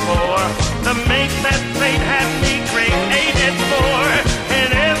waited for, the mate that fate had me created for,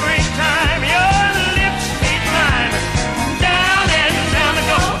 and every time your lips meet mine, down and down I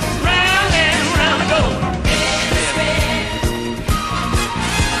go, round and round I go,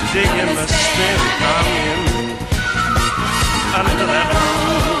 digging the spin I'm in. Under that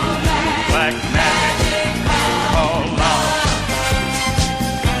black magic called love.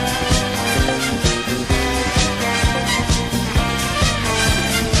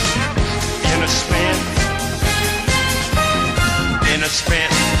 In a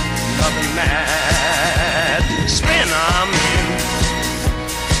spin, loving mad spin I'm in.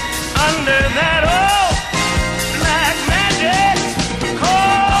 Under that old black magic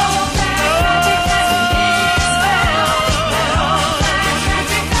called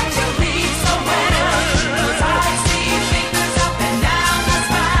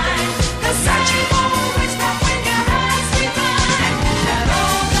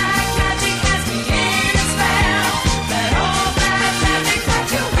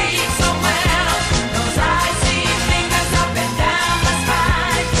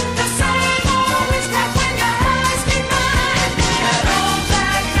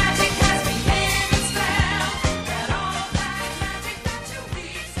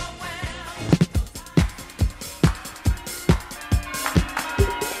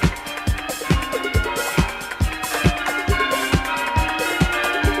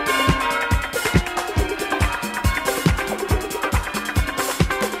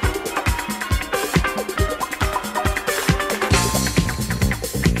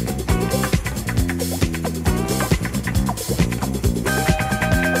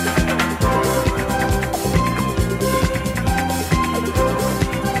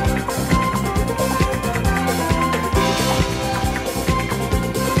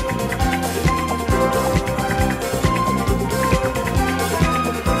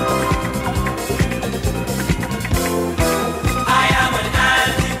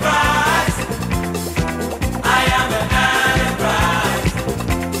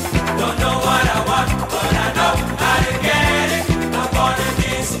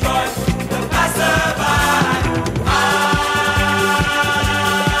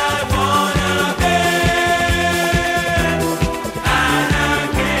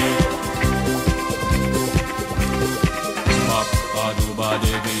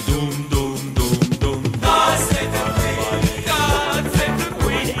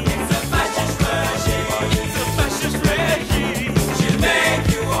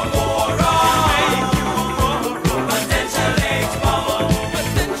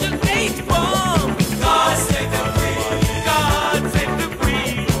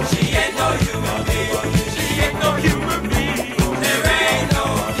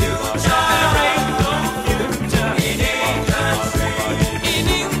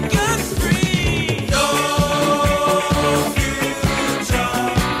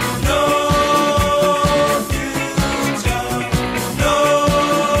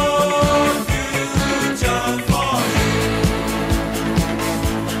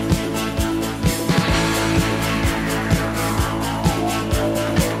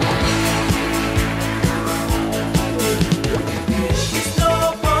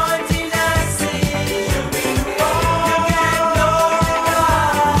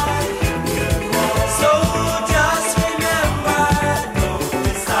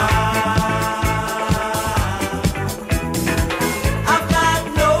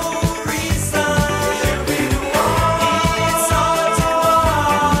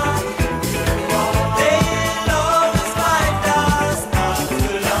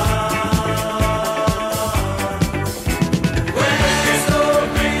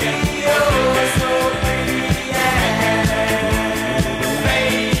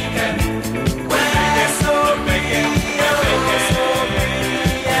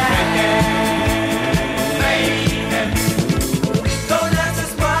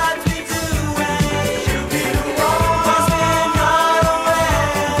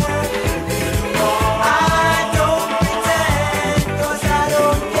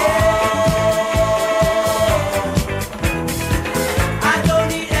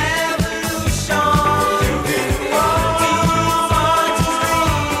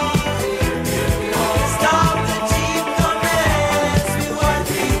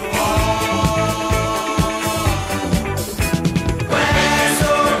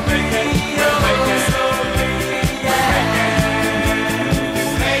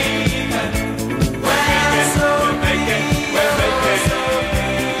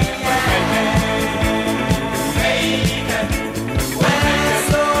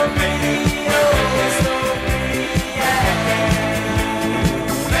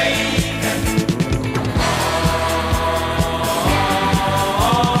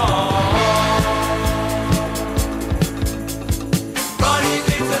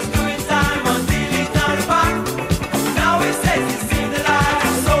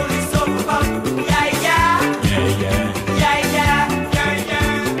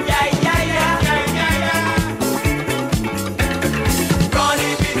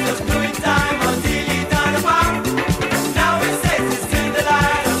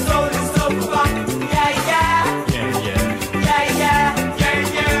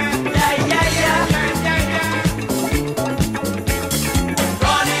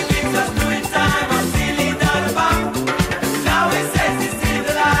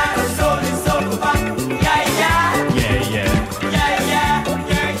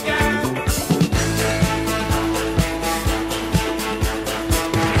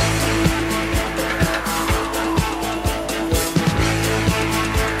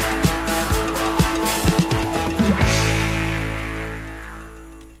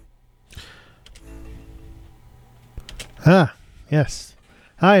Yes.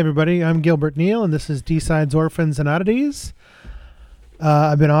 Hi, everybody. I'm Gilbert Neal, and this is D-Sides, Orphans, and Oddities.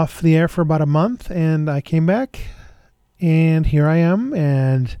 I've been off the air for about a month, and I came back, and here I am,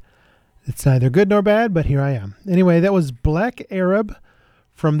 and it's neither good nor bad, but here I am. Anyway, that was Black Arab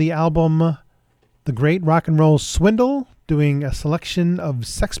from the album The Great Rock and Roll Swindle, doing a selection of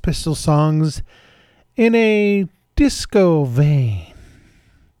Sex Pistols songs in a disco vein.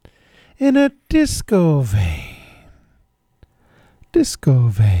 In a disco vein. Disco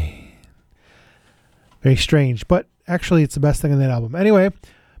vein. Very strange, but actually it's the best thing on that album. Anyway,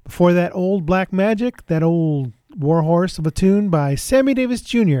 before that, Old Black Magic, that old warhorse of a tune by Sammy Davis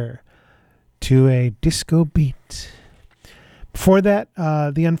Jr. to a disco beat. Before that,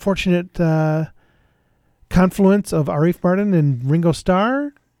 the unfortunate confluence of Arif Mardin and Ringo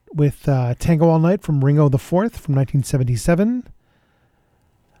Starr with Tango All Night from Ringo the Fourth from 1977.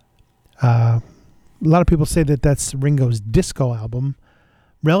 A lot of people say that that's Ringo's disco album.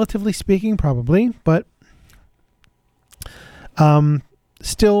 Relatively speaking, probably. But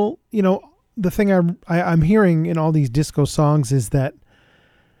still, you know, the thing I'm hearing in all these disco songs is that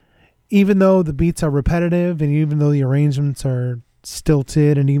even though the beats are repetitive and even though the arrangements are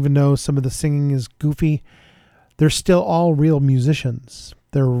stilted and even though some of the singing is goofy, they're still all real musicians.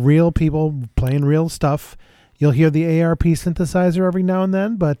 They're real people playing real stuff. You'll hear the ARP synthesizer every now and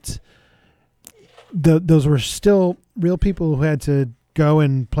then, but those were still real people who had to go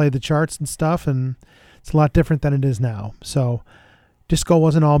and play the charts and stuff, and it's a lot different than it is now. So disco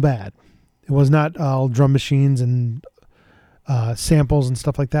wasn't all bad. It was not all drum machines and samples and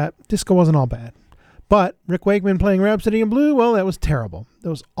stuff like that. Disco wasn't all bad. But Rick Wakeman playing Rhapsody in Blue, well, that was terrible.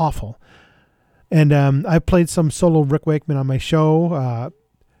 That was awful. And I played some solo Rick Wakeman on my show.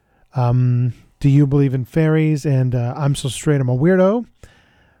 Do You Believe in Fairies? And I'm So Straight I'm a Weirdo.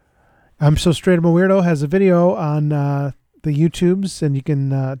 I'm So Straight I'm a Weirdo has a video on the YouTubes, and you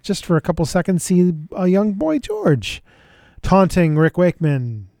can, just for a couple seconds, see a young boy George taunting Rick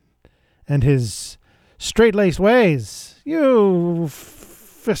Wakeman and his straight-laced ways. You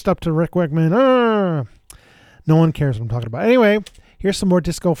fist up to Rick Wakeman. No one cares what I'm talking about. Anyway, here's some more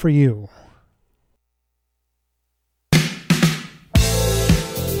disco for you.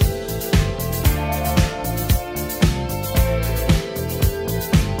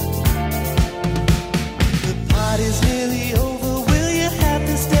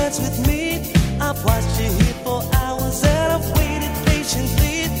 With me, I've watched you here for hours and I've waited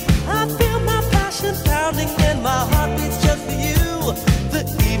patiently. I feel my passion pounding and my heart beats just for you. The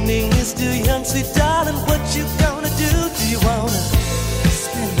evening is still young, sweet darling. What you gonna do? Do you wanna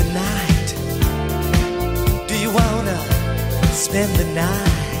spend the night? Do you wanna spend the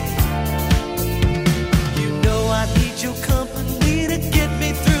night? You know I need your company to get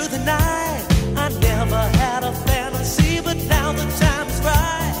me through the night. I never had a fantasy, but now the time is right.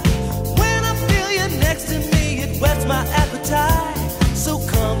 Next to me, it whets my appetite. So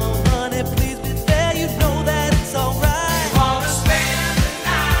come on, honey, please be fair. You know that it's alright. You wanna spend the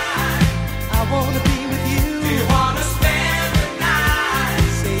night? I wanna be with you. You wanna spend the night?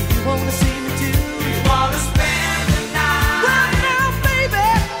 Say you wanna see me too. You wanna spend the night? Right now, baby,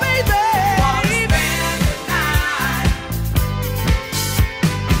 baby. You wanna spend the night?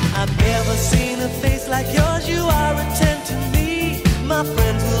 I've never seen a face like yours. You are a 10 to me. My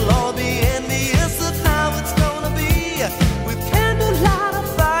friends will all be envious of how it's gonna be. With candlelight, a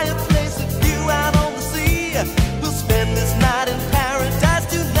fireplace, a view out on the sea. We'll spend this night in paradise.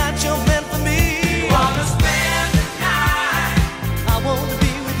 Tonight you're meant for me. You wanna spend the night? I wanna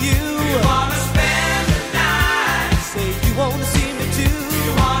be with you. You wanna spend the night? Say you wanna see me too.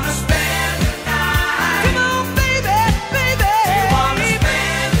 You wanna spend the night? Come on, baby, baby. You wanna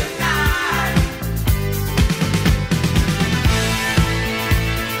spend the night?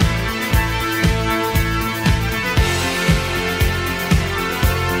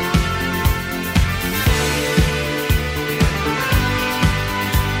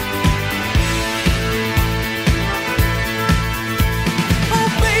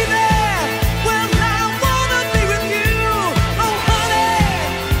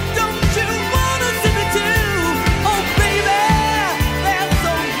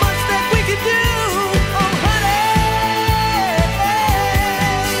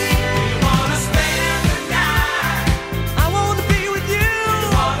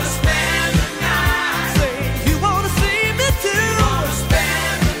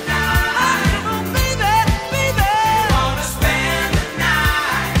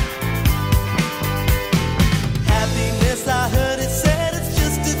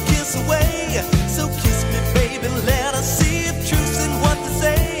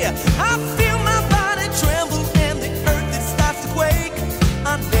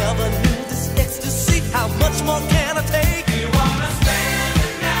 much more can I take? You wanna spend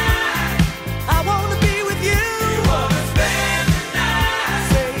the night. I wanna be with you. You wanna spend the night.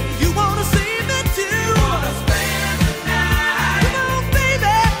 Say you wanna see me too. You wanna spend the night. Come on,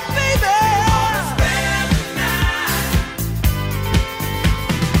 baby, baby. You wanna spend the night.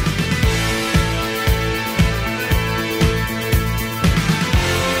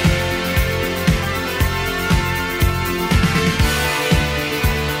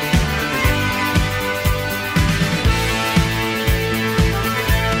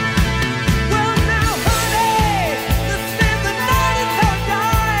 Well now, honey, let's spend the night in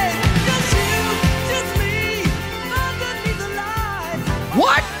paradise. Just you, just me, underneath the lights.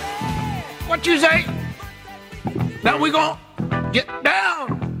 What? What you say? Now we gonna get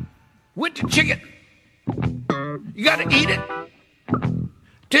down with the chicken. You gotta eat it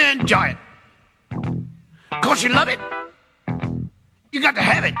to enjoy it. 'Cause you love it, you got to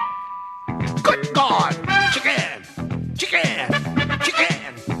have it. Good God! Chicken! Chicken!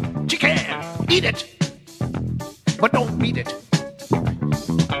 Chicken! Chicken! Eat it! But don't beat it.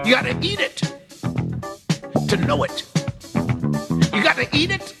 You gotta eat it to know it. You gotta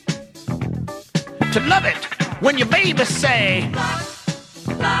eat it to love it. When your baby say,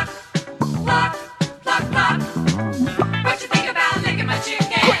 What you think about licking my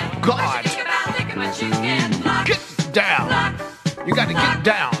chicken? good God, Think about licking my chicken. get down. You gotta get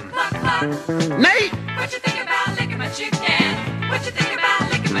down. Nate! What you think about licking my chicken? What you think about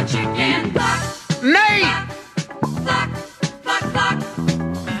licking my chicken? Nate!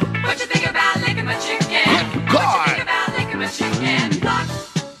 What you think about licking my chicken? Good God. What you think about licking my chicken?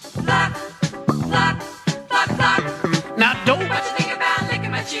 Now don't What you think about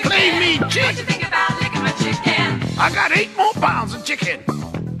licking my chicken? play me What you cheap. think about licking my chicken? I got 8 more pounds of chicken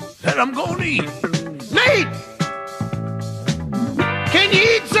that I'm gonna eat. Nate! Can you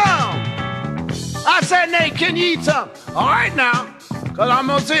eat some? I said, Nate, can you eat some? All right now, because I'm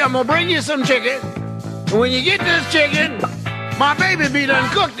gonna bring you some chicken. And when you get this chicken, my baby be done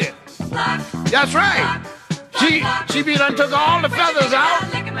cooked it. That's right. She be done took all the feathers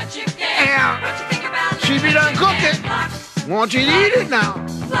out. Licking my chicken. And What you think about she be done cooked it. Want you to eat it now.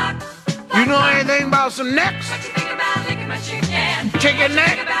 You know anything about some necks? What you think about licking my chicken? Chicken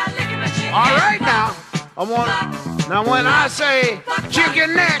neck? About licking my chicken. All right now. Now when I say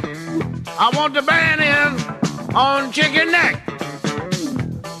chicken neck, I want the band in on chicken neck.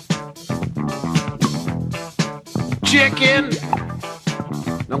 Chicken.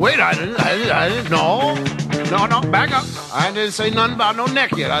 Now wait, I didn't, no, back up. I didn't say nothing about no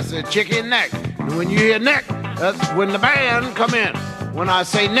neck yet. I said chicken neck. And when you hear neck, that's when the band come in. When I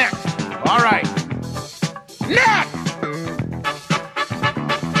say neck. All right. Neck.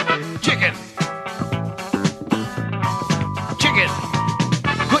 Chicken. Chicken.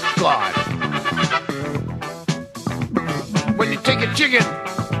 Good God. When you take a chicken,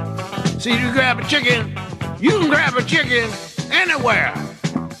 see you grab a chicken, you can grab a chicken anywhere.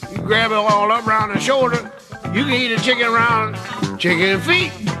 You grab it all up around the shoulder. You can eat a chicken around chicken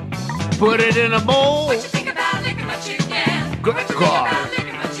feet. Put it in a bowl. What you think about licking my chicken? Good What you God. think about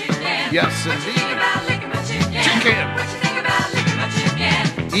licking my chicken? Yes, What you think indeed. about licking my chicken? Chicken. What you think about licking my chicken?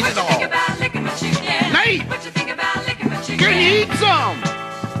 Eat What it you think all. about licking my chicken? Nate. What you think about licking my chicken? Can you eat some?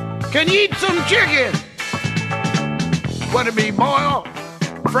 Can you eat some chicken? What it be, boil,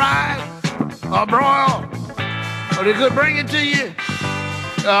 fried, or broil? Or they could bring it to you,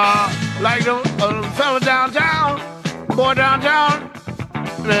 like the fella downtown, boy downtown,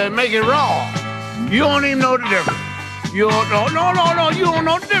 make it raw. You don't even know the difference. You don't know, no, you don't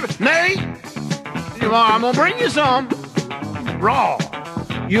know the difference. Nate, I'm gonna bring you some raw.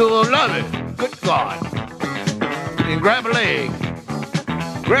 You'll love it. Good God. And grab a leg.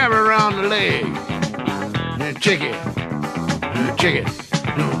 Grab it around the leg. And chicken. Chicken.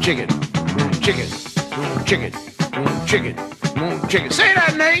 Chicken. Chicken. Chicken. Chicken. Chicken. Say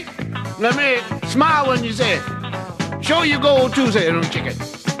that, Nate. Let me smile when you say it. Show you go too. Say it. Chicken.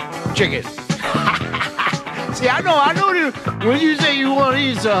 Chicken. See, I know you. When you say you want to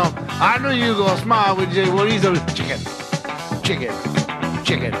eat some, I know you're going to smile when you say you want to eat some chicken. Chicken.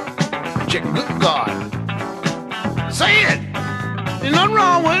 Chicken. Chicken. Good God. Say it. There's nothing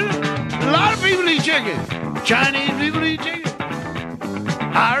wrong with it. A lot of people eat chicken. Chinese people eat chicken.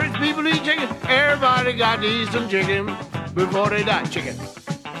 Irish people eat chicken. Everybody got to eat some chicken before they die. Chicken.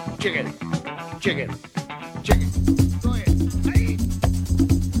 Chicken. Chicken. Chicken. Go ahead. Say it.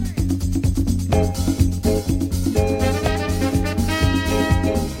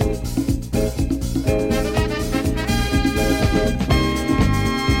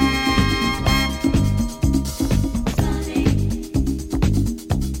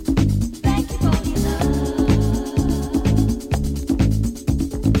 Thank you for your love.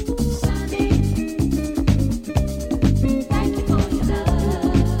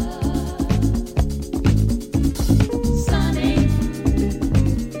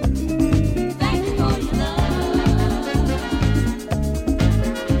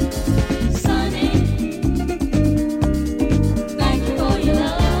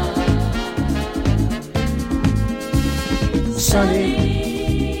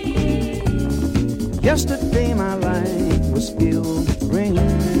 Yesterday my life was filled with rain.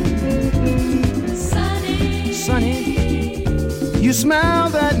 Sunny, Sunny, you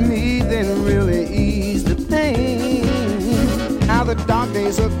smiled at me, then really eased the pain. Now the dark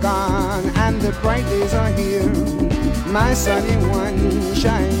days are gone and the bright days are here. My sunny one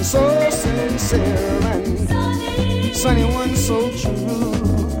shines so sincere and sunny one so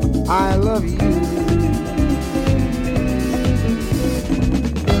true. I love you.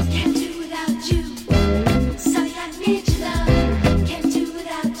 can't do without you. Sunny, I need your love. Can't do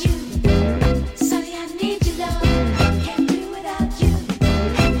without you. Sunny, I need your love. Can't do without you.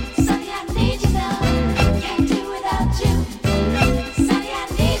 Sunny, I need your love. Can't do without you. Sunny, I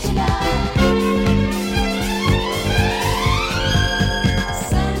need your love.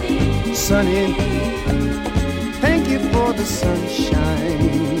 Sunny, Sunny, thank you for the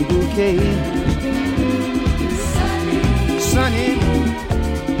sunshine bouquet. sunny, Sunny,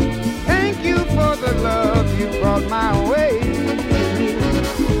 thank you for the love you brought my way.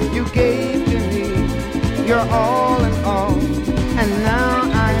 You gave to me your all in all, and now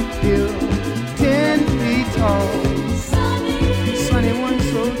I feel 10 feet tall. sunny, Sunny one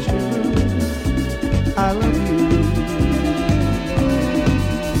so true, I love you.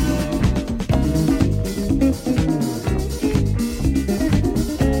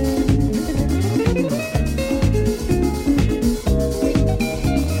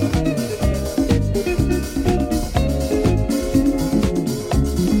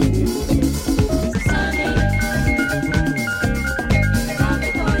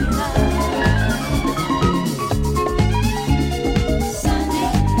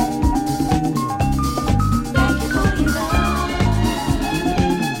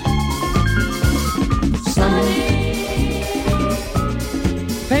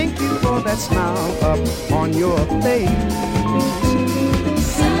 That smile up on your face.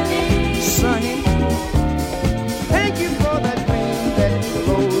 Sunny, thank you for that rain that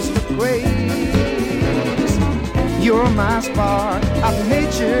flows with grace. You're my spark of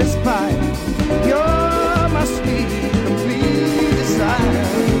nature's fire. You're my sweet, complete desire.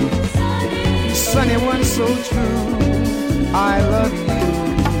 Sunny one so true, I love you.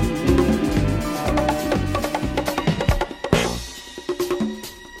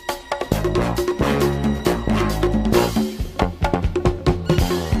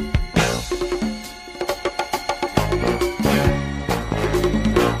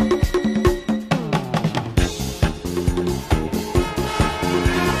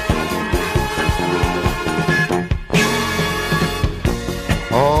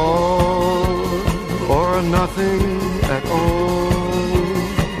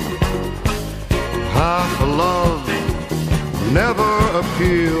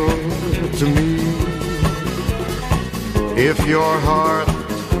 Your heart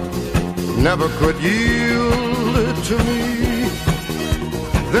never could yield to me,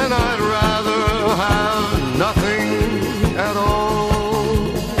 then I'd rather have nothing at all.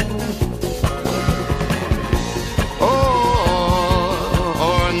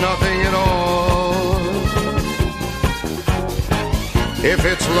 Or nothing at all. If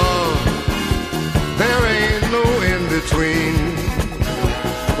it's love, there ain't no in between.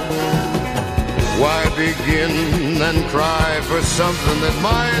 Why begin and cry for something that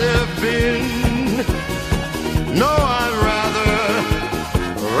might have been? No, I'd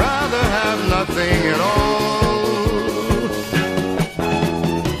rather have nothing at all.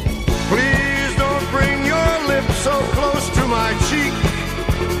 Please don't bring your lips so close to my cheek.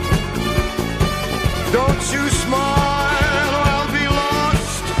 Don't you smile, I'll be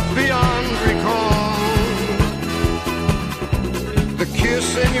lost beyond recall. The kiss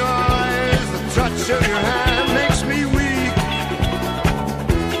in your eyes, touch of your hand makes me weak,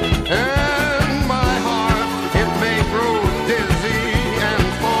 and my heart, it may grow dizzy and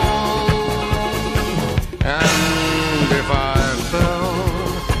fall. And if I fell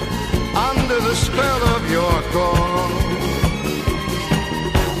under the spell of your call,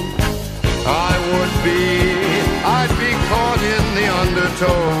 I'd be caught in the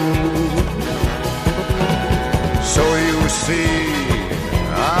undertow. So you see,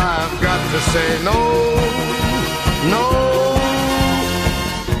 I've got to say no, no,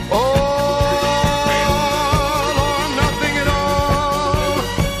 all or nothing at all,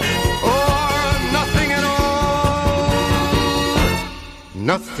 or nothing at all,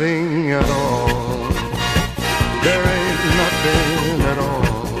 nothing at all. There ain't nothing at all,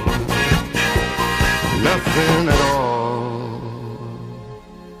 nothing at all.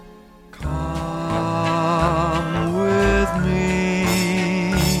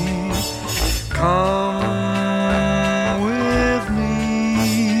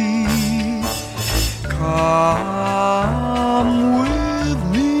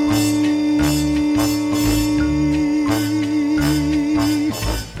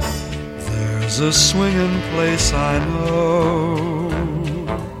 a swinging place I know,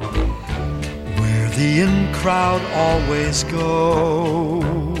 where the in crowd always go.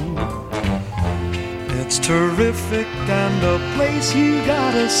 It's terrific and a place you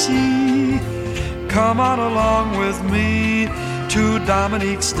gotta see. Come on along with me to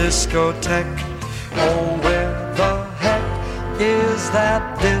Dominique's Disco-Tekkin. Oh, where the heck is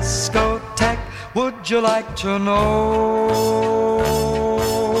that discotheque? Would you like to know?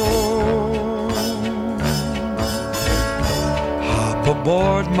 Hop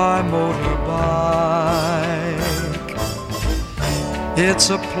aboard my motorbike. It's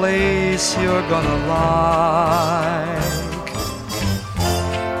a place you're gonna like.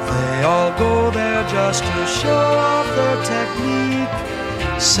 They all go there just to show off their technique.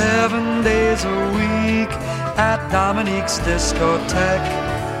 7 days a week at Dominique's Disco-Tekkin.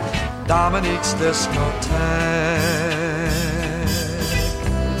 Dominique's Disco-Tekkin.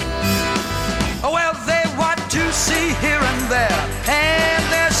 Oh, well, they want to see here and there, and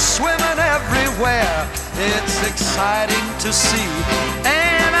they're swimming everywhere. It's exciting to see,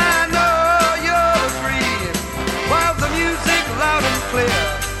 and I know you'll agree. While the music loud and clear,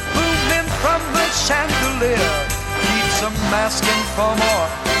 booming from the chandelier, keeps them asking for more.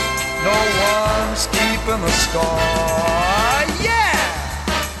 No one's keeping the score. Yeah!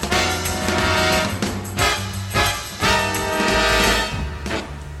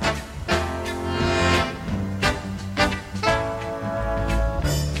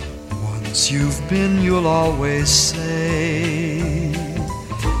 Once you've been, you'll always say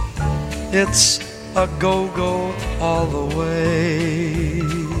it's a go-go all the way.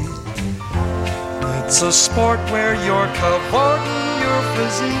 It's a sport where you're cavorting your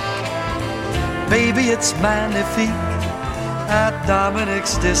physique. Baby, it's magnifique at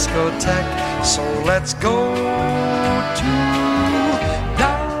Dominique's Disco-Tekkin. So let's go to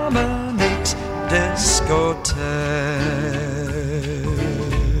Dominique's Disco-Tekkin.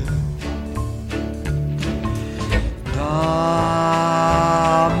 Dominique's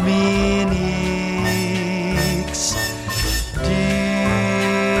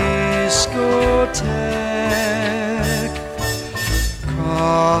Disco-Tekkin.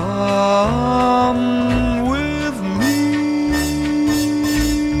 Come with me.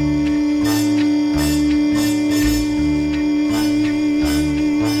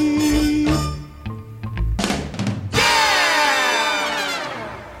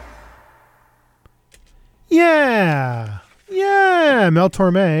 Yeah, Mel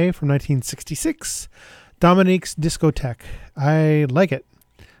Tormé from 1966, Dominique's Disco-Tekkin. I like it.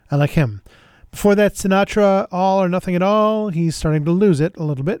 I like him. Before that, Sinatra, All or Nothing at All. He's starting to lose it a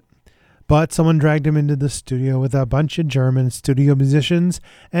little bit, but someone dragged him into the studio with a bunch of German studio musicians,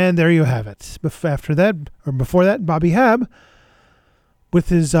 and there you have it. Before that, Bobby Hebb with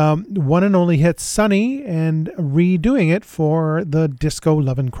his one and only hit Sunny, and redoing it for the disco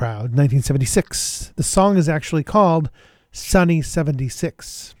lovin' crowd, 1976. The song is actually called Sunny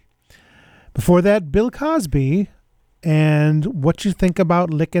 76. Before that, Bill Cosby and What You Think About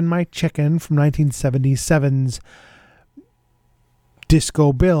Lickin' My Chicken from 1977's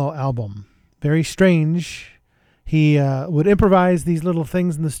Disco Bill album. Very strange. He would improvise these little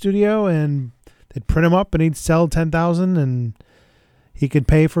things in the studio, and they'd print them up, and he'd sell 10,000, and he could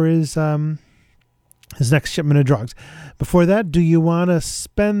pay for his next shipment of drugs. Before that, Do You Want to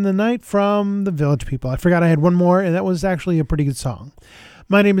Spend the Night from the Village People. I forgot I had one more, and that was actually a pretty good song.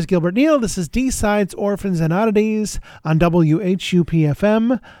 My name is Gilbert Neal. This is D-Sides, Orphans, and Oddities on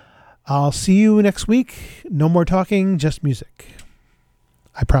WHUP-FM. I'll see you next week. No more talking, just music.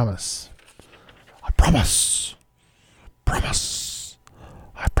 I promise. I promise. Promise.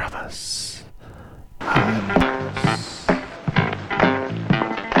 I promise. I promise.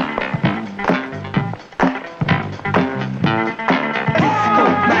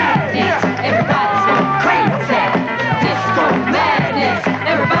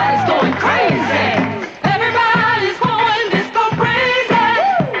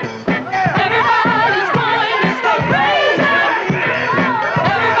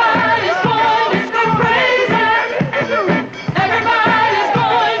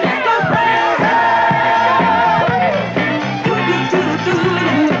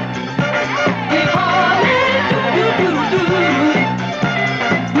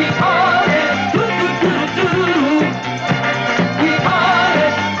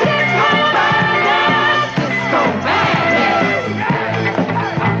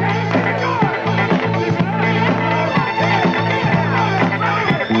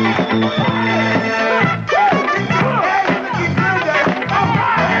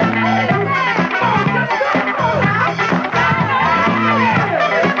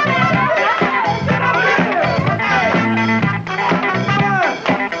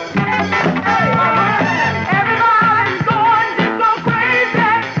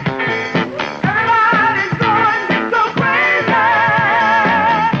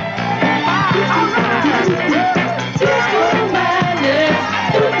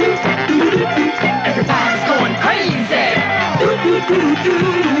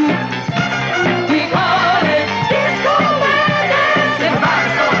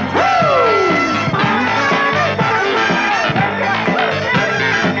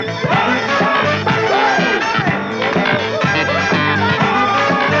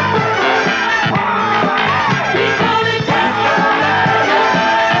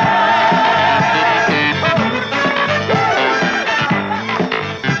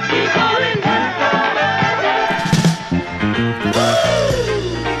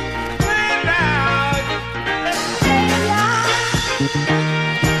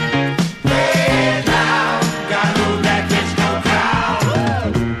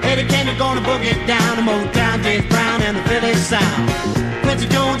 gonna boogie down to Motown, James Brown and the Philly sound. Quincy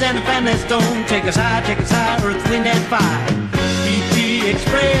Jones and the Family Stone, take us high, Earth, Wind and Fire. PT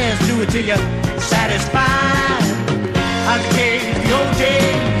Express, do it till you're satisfied. How's the Cage, the OJ,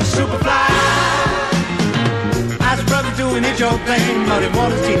 Superfly. How's the brothers doing it your thing? Muddy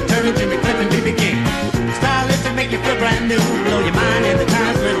Waters, Tina Turner, Jimmy Clifton, B.B. King. Stylistic, make you feel brand new. Blow your mind in the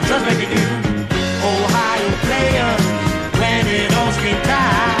times, little trust make you do. Ohio player, when it all scream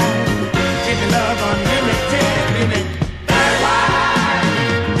tight. Give me love unlimited, limit. That's why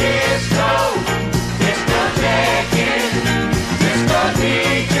disco, disco-tekkin, disco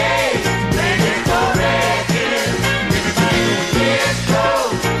DJ, play disco records. Everybody go disco,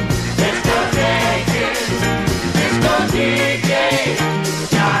 disco-tekkin, disco DJ.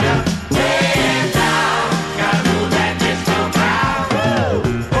 Gotta lay it down, gotta move that disco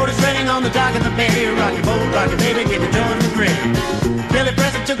crowd. Otis Redding on the dock of the bay, rocky boat, rocky baby, get the joint in the grave. Billy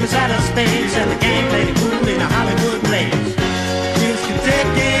Preston took us out of space, and the gang played it cool in a Hollywood place.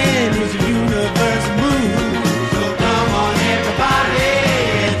 Disco-Tekkin is a universal move, so come on everybody,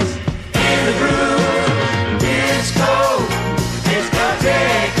 it's in the groove. Disco,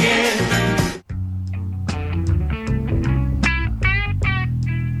 disco-tekkin.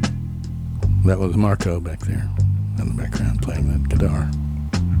 That was Marco back there in the background playing that guitar.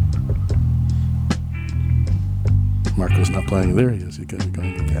 Marco's not playing. There he is. He's going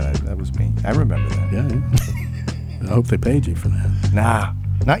to Yeah, that was me. I remember that. Yeah. I hope they paid you for that. Nah,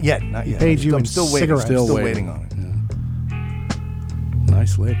 not yet. Not yet. Paid you I'm in still waiting. cigarettes. Still waiting on it. Yeah.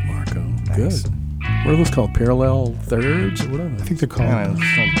 Nice lick, Marco. Nice. Good. What are those called? Parallel thirds? What are they? I think they're I called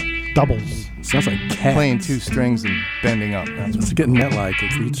don't know, doubles. Sounds like cats. playing two strings and bending up. That's It's getting that like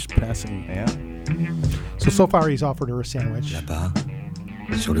it's each passing. yeah. So far he's offered her a sandwich. Là-bas,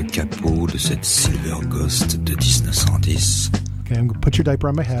 sur le capot de cette Silver Ghost de 1910, Okay, I'm going to put your diaper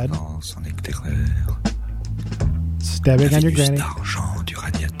on my head. avance en éclaireur, Stabbing la on your Vénus granny. d'argent du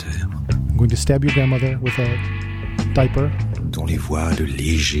radiateur, I'm going to stab your grandmother with a diaper. dont les voiles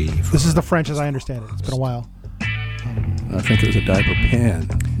légers This is the French as I understand it. It's been a while. I think it was a diaper pen,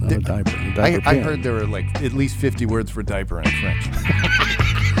 not a diaper. A diaper I pen. heard there were like at least 50 words for diaper in French.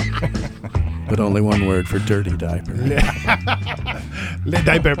 But only one word for dirty diaper. Le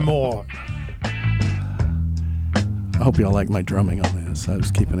diaper more. I hope y'all like my drumming on this. I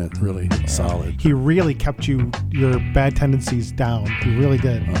was keeping it really solid. He really kept your bad tendencies down. He really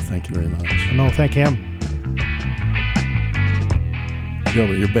did. Oh, thank you very much. No, thank him.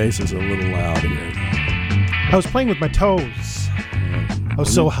 Gilbert, your bass is a little loud here. I was playing with my toes. I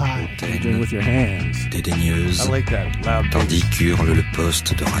was so high. You're doing with your hands. dédaigneuse, I like that loud bass. tandis qu'hurle le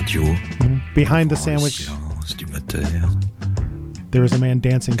poste de radio Behind the dans le sandwich, silence du moteur. there was a man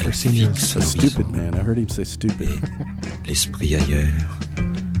dancing for Elle seniors. fixe A stupid man. I heard him say stupid. l'esprit ailleurs,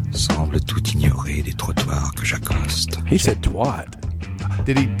 semble tout ignorer des trottoirs que j'accoste. He said twat.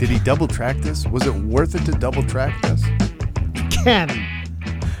 Did he double track this? Was it worth it to double track this? Ken!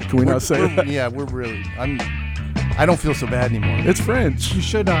 Can we not say that? Yeah, we're really. I don't feel so bad anymore. It's French. You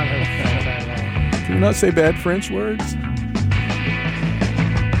should not have. Can we not say bad French words?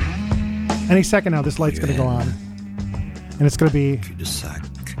 Any second now, this light's going to go on. And it's going to be, Cul de sac,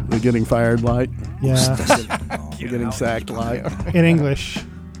 We're getting fired light. yeah, stationnement, We're getting sacked light. in English.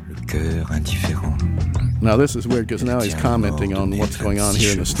 le cœur indifférent. Now this is weird because now he's commenting on what's going on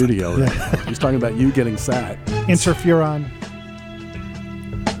here in the studio. Right? He's talking about you getting sacked. Interferon.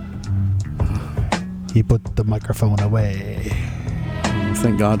 He put the microphone away.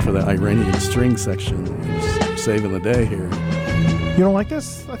 Thank God for the Iranian string section. He's saving the day here. You don't like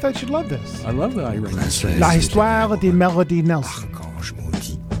this? I thought you'd love this. I love the Iranian string. La histoire des mélodies Nelson. Archange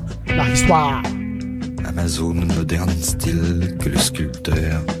maudit, La histoire. Amazone moderne style que le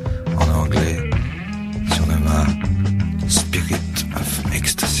sculpteur, en anglais, surnomma Spirit of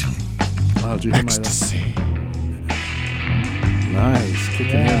Ecstasy. Wow, did you hear Ecstasy. Nice.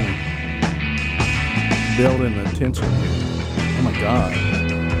 Kicking in. Building the tension. Oh my God.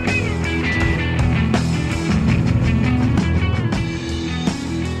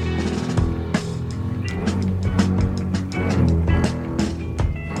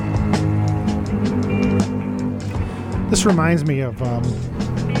 This reminds me of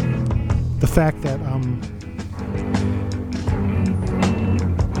the fact that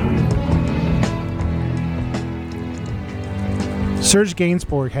Serge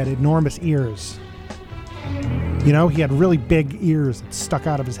Gainsbourg had enormous ears. You know, he had really big ears that stuck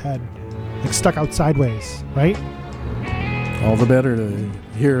out of his head, like stuck out sideways, right? All the better to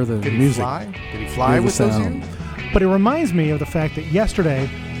hear the Did he music. fly? Did he fly Hear the with those sound. ears? But it reminds me of the fact that yesterday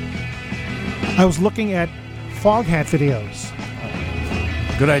I was looking at Foghat videos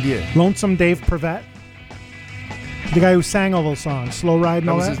Good idea. Lonesome Dave Prevet. The guy who sang all those songs. Slow Ride and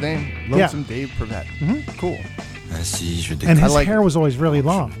That all was that. his name? Lonesome Dave Prevet. Cool. And his hair was always really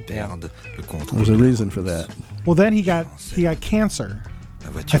long. There's a reason for that. Well, then he got cancer.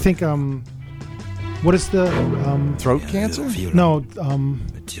 I think what is the throat cancer? No,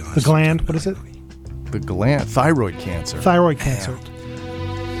 the gland. What is it? The gland, thyroid cancer. Thyroid cancer.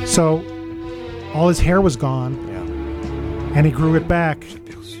 So all his hair was gone, and he grew it back.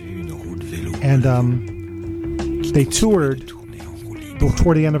 And they toured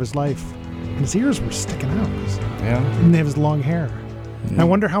toward the end of his life, and his ears were sticking out. Yeah, he didn't have his long hair. And I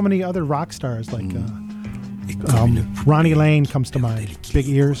wonder how many other rock stars like. Ronnie Lane comes to mind. Big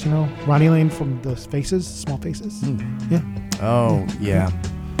ears, you know? Ronnie Lane from the Faces, Small Faces. Yeah. Oh, yeah.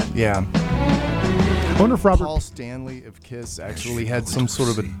 Yeah. I wonder if Robert... Paul Stanley of Kiss actually had some sort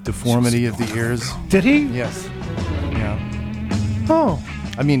of a deformity of the ears. Did he? Yes. Yeah. Oh.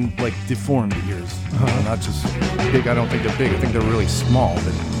 I mean, like, deformed ears. Not just big. I don't think they're big. I think they're really small.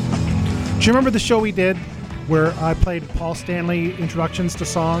 But... Do you remember the show we did where I played Paul Stanley introductions to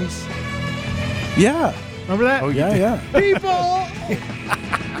songs? Yeah. Remember that? Oh, yeah. People!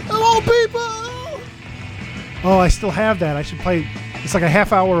 Hello, people! Oh, I still have that. I should play. It's like a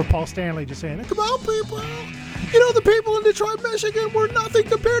half hour of Paul Stanley just saying, come on, people! You know, the people in Detroit, Michigan were nothing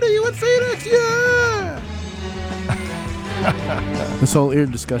compared to you in Phoenix, yeah! This whole ear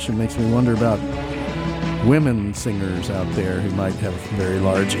discussion makes me wonder about women singers out there who might have very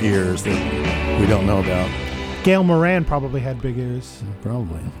large ears that we don't know about. Gail Moran probably had big ears.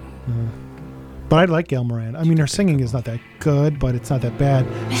 Probably. But I like Gail Moran. I mean, her singing is not that good, but it's not that bad.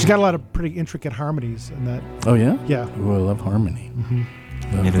 She's got a lot of pretty intricate harmonies in that. Oh, yeah? Yeah. Oh, I love harmony.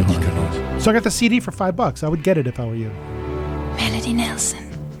 Love the harmonies. So I got the CD for $5. I would get it if I were you. Melody Nelson.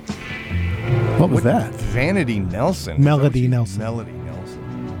 What was that? Vanity Nelson. Melody Nelson. Melody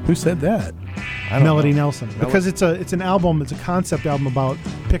Nelson. Who said that? I don't Melody know. Nelson. Because it's an album, it's a concept album about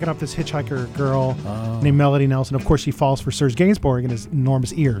picking up this hitchhiker girl named Melody Nelson. Of course, she falls for Serge Gainsbourg and his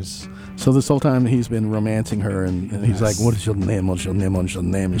enormous ears. So this whole time he's been romancing her, and he's like, what is your name? What's your name? What's your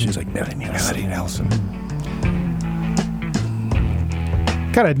name? And she's like, Melody Nelson. Melody Nelson.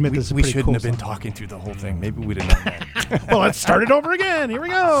 Gotta admit, this is a We pretty shouldn't cool have been song. talking through the whole thing. Maybe we'd have known that. Well, let's start it over again. Here we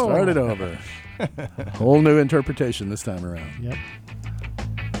go. Start it over. Whole new interpretation this time around. Yep.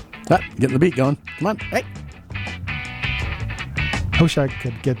 Ah, getting the beat going. Come on. Hey. I wish I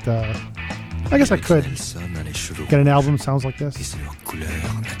could get I guess I could get an album that sounds like this.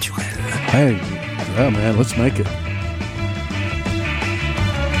 Hey, oh man, let's make it.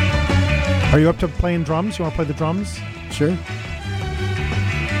 Are you up to playing drums? You want to play the drums? Sure.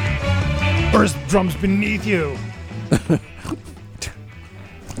 Or is the drums beneath you?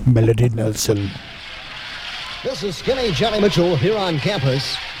 Melody Nelson. This is Skinny Johnny Mitchell here on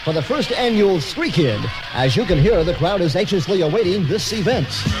campus for the first annual Street Kid. As you can hear, the crowd is anxiously awaiting this event.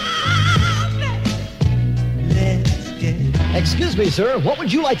 Excuse me, sir. What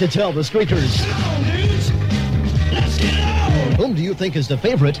would you like to tell the streakers? Whom do you think is the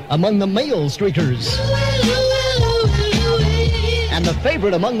favorite among the male streakers? And the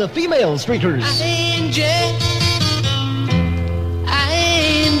favorite among the female streakers?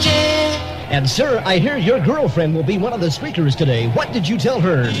 And sir, I hear your girlfriend will be one of the streakers today. What did you tell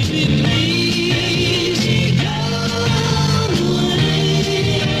her?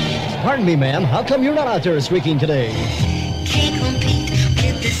 Pardon me, ma'am. How come you're not out there streaking today?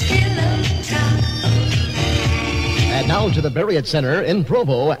 And now to the Barriott Center in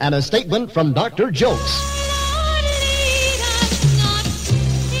Provo and a statement from Dr. Jokes.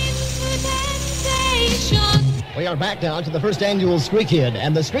 We are back now to the first annual Streak Kid,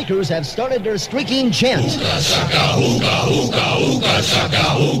 and the streakers have started their streaking chant.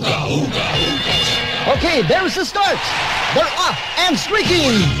 Okay, there's the start. They're off and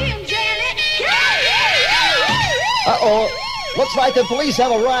streaking. Uh-oh. Looks like the police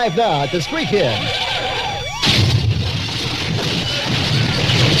have arrived now at the Streak Kid.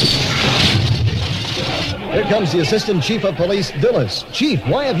 Here comes the Assistant Chief of Police, Dillis. Chief,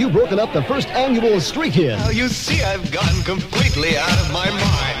 why have you broken up the first annual Streak Kid? Well, you see, I've gotten completely out of my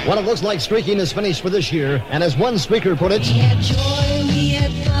mind. Well, it looks like streaking is finished for this year, and as one streaker put it... We had joy, we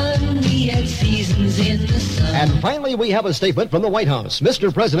had fun, we had seasons in the sun. And finally, we have a statement from the White House.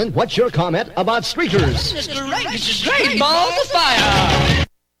 Mr. President, what's your comment about streakers? This is great, this is great, balls of fire.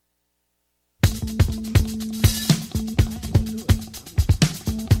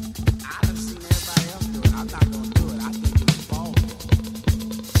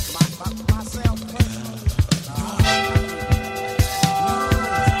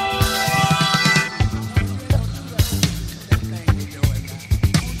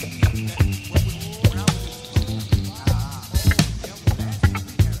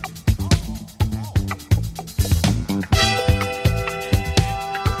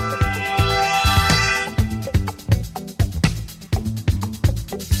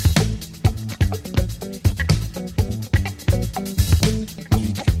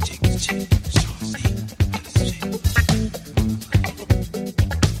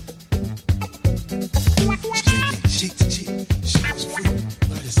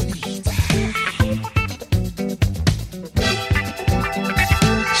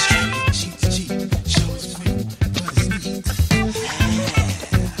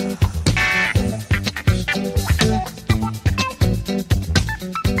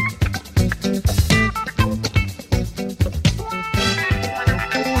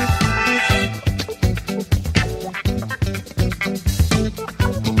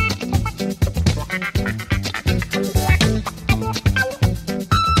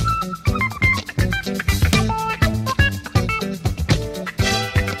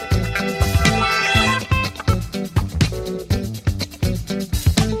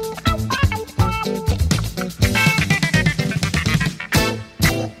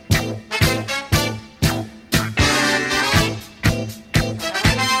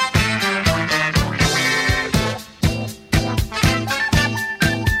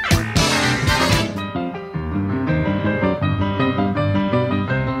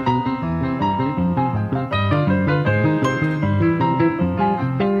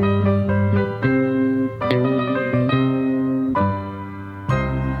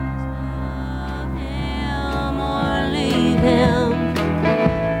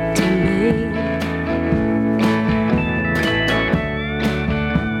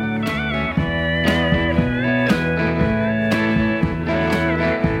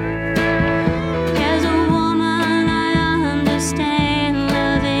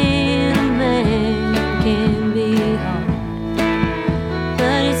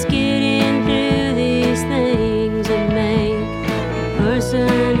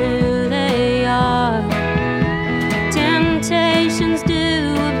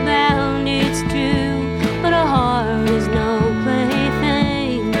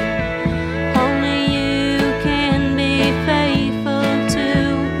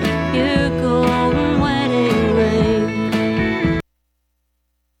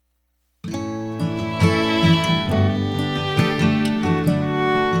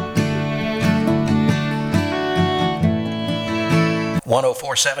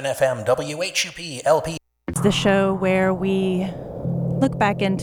 104.7 FM WHUP LP. It's the show where we look back into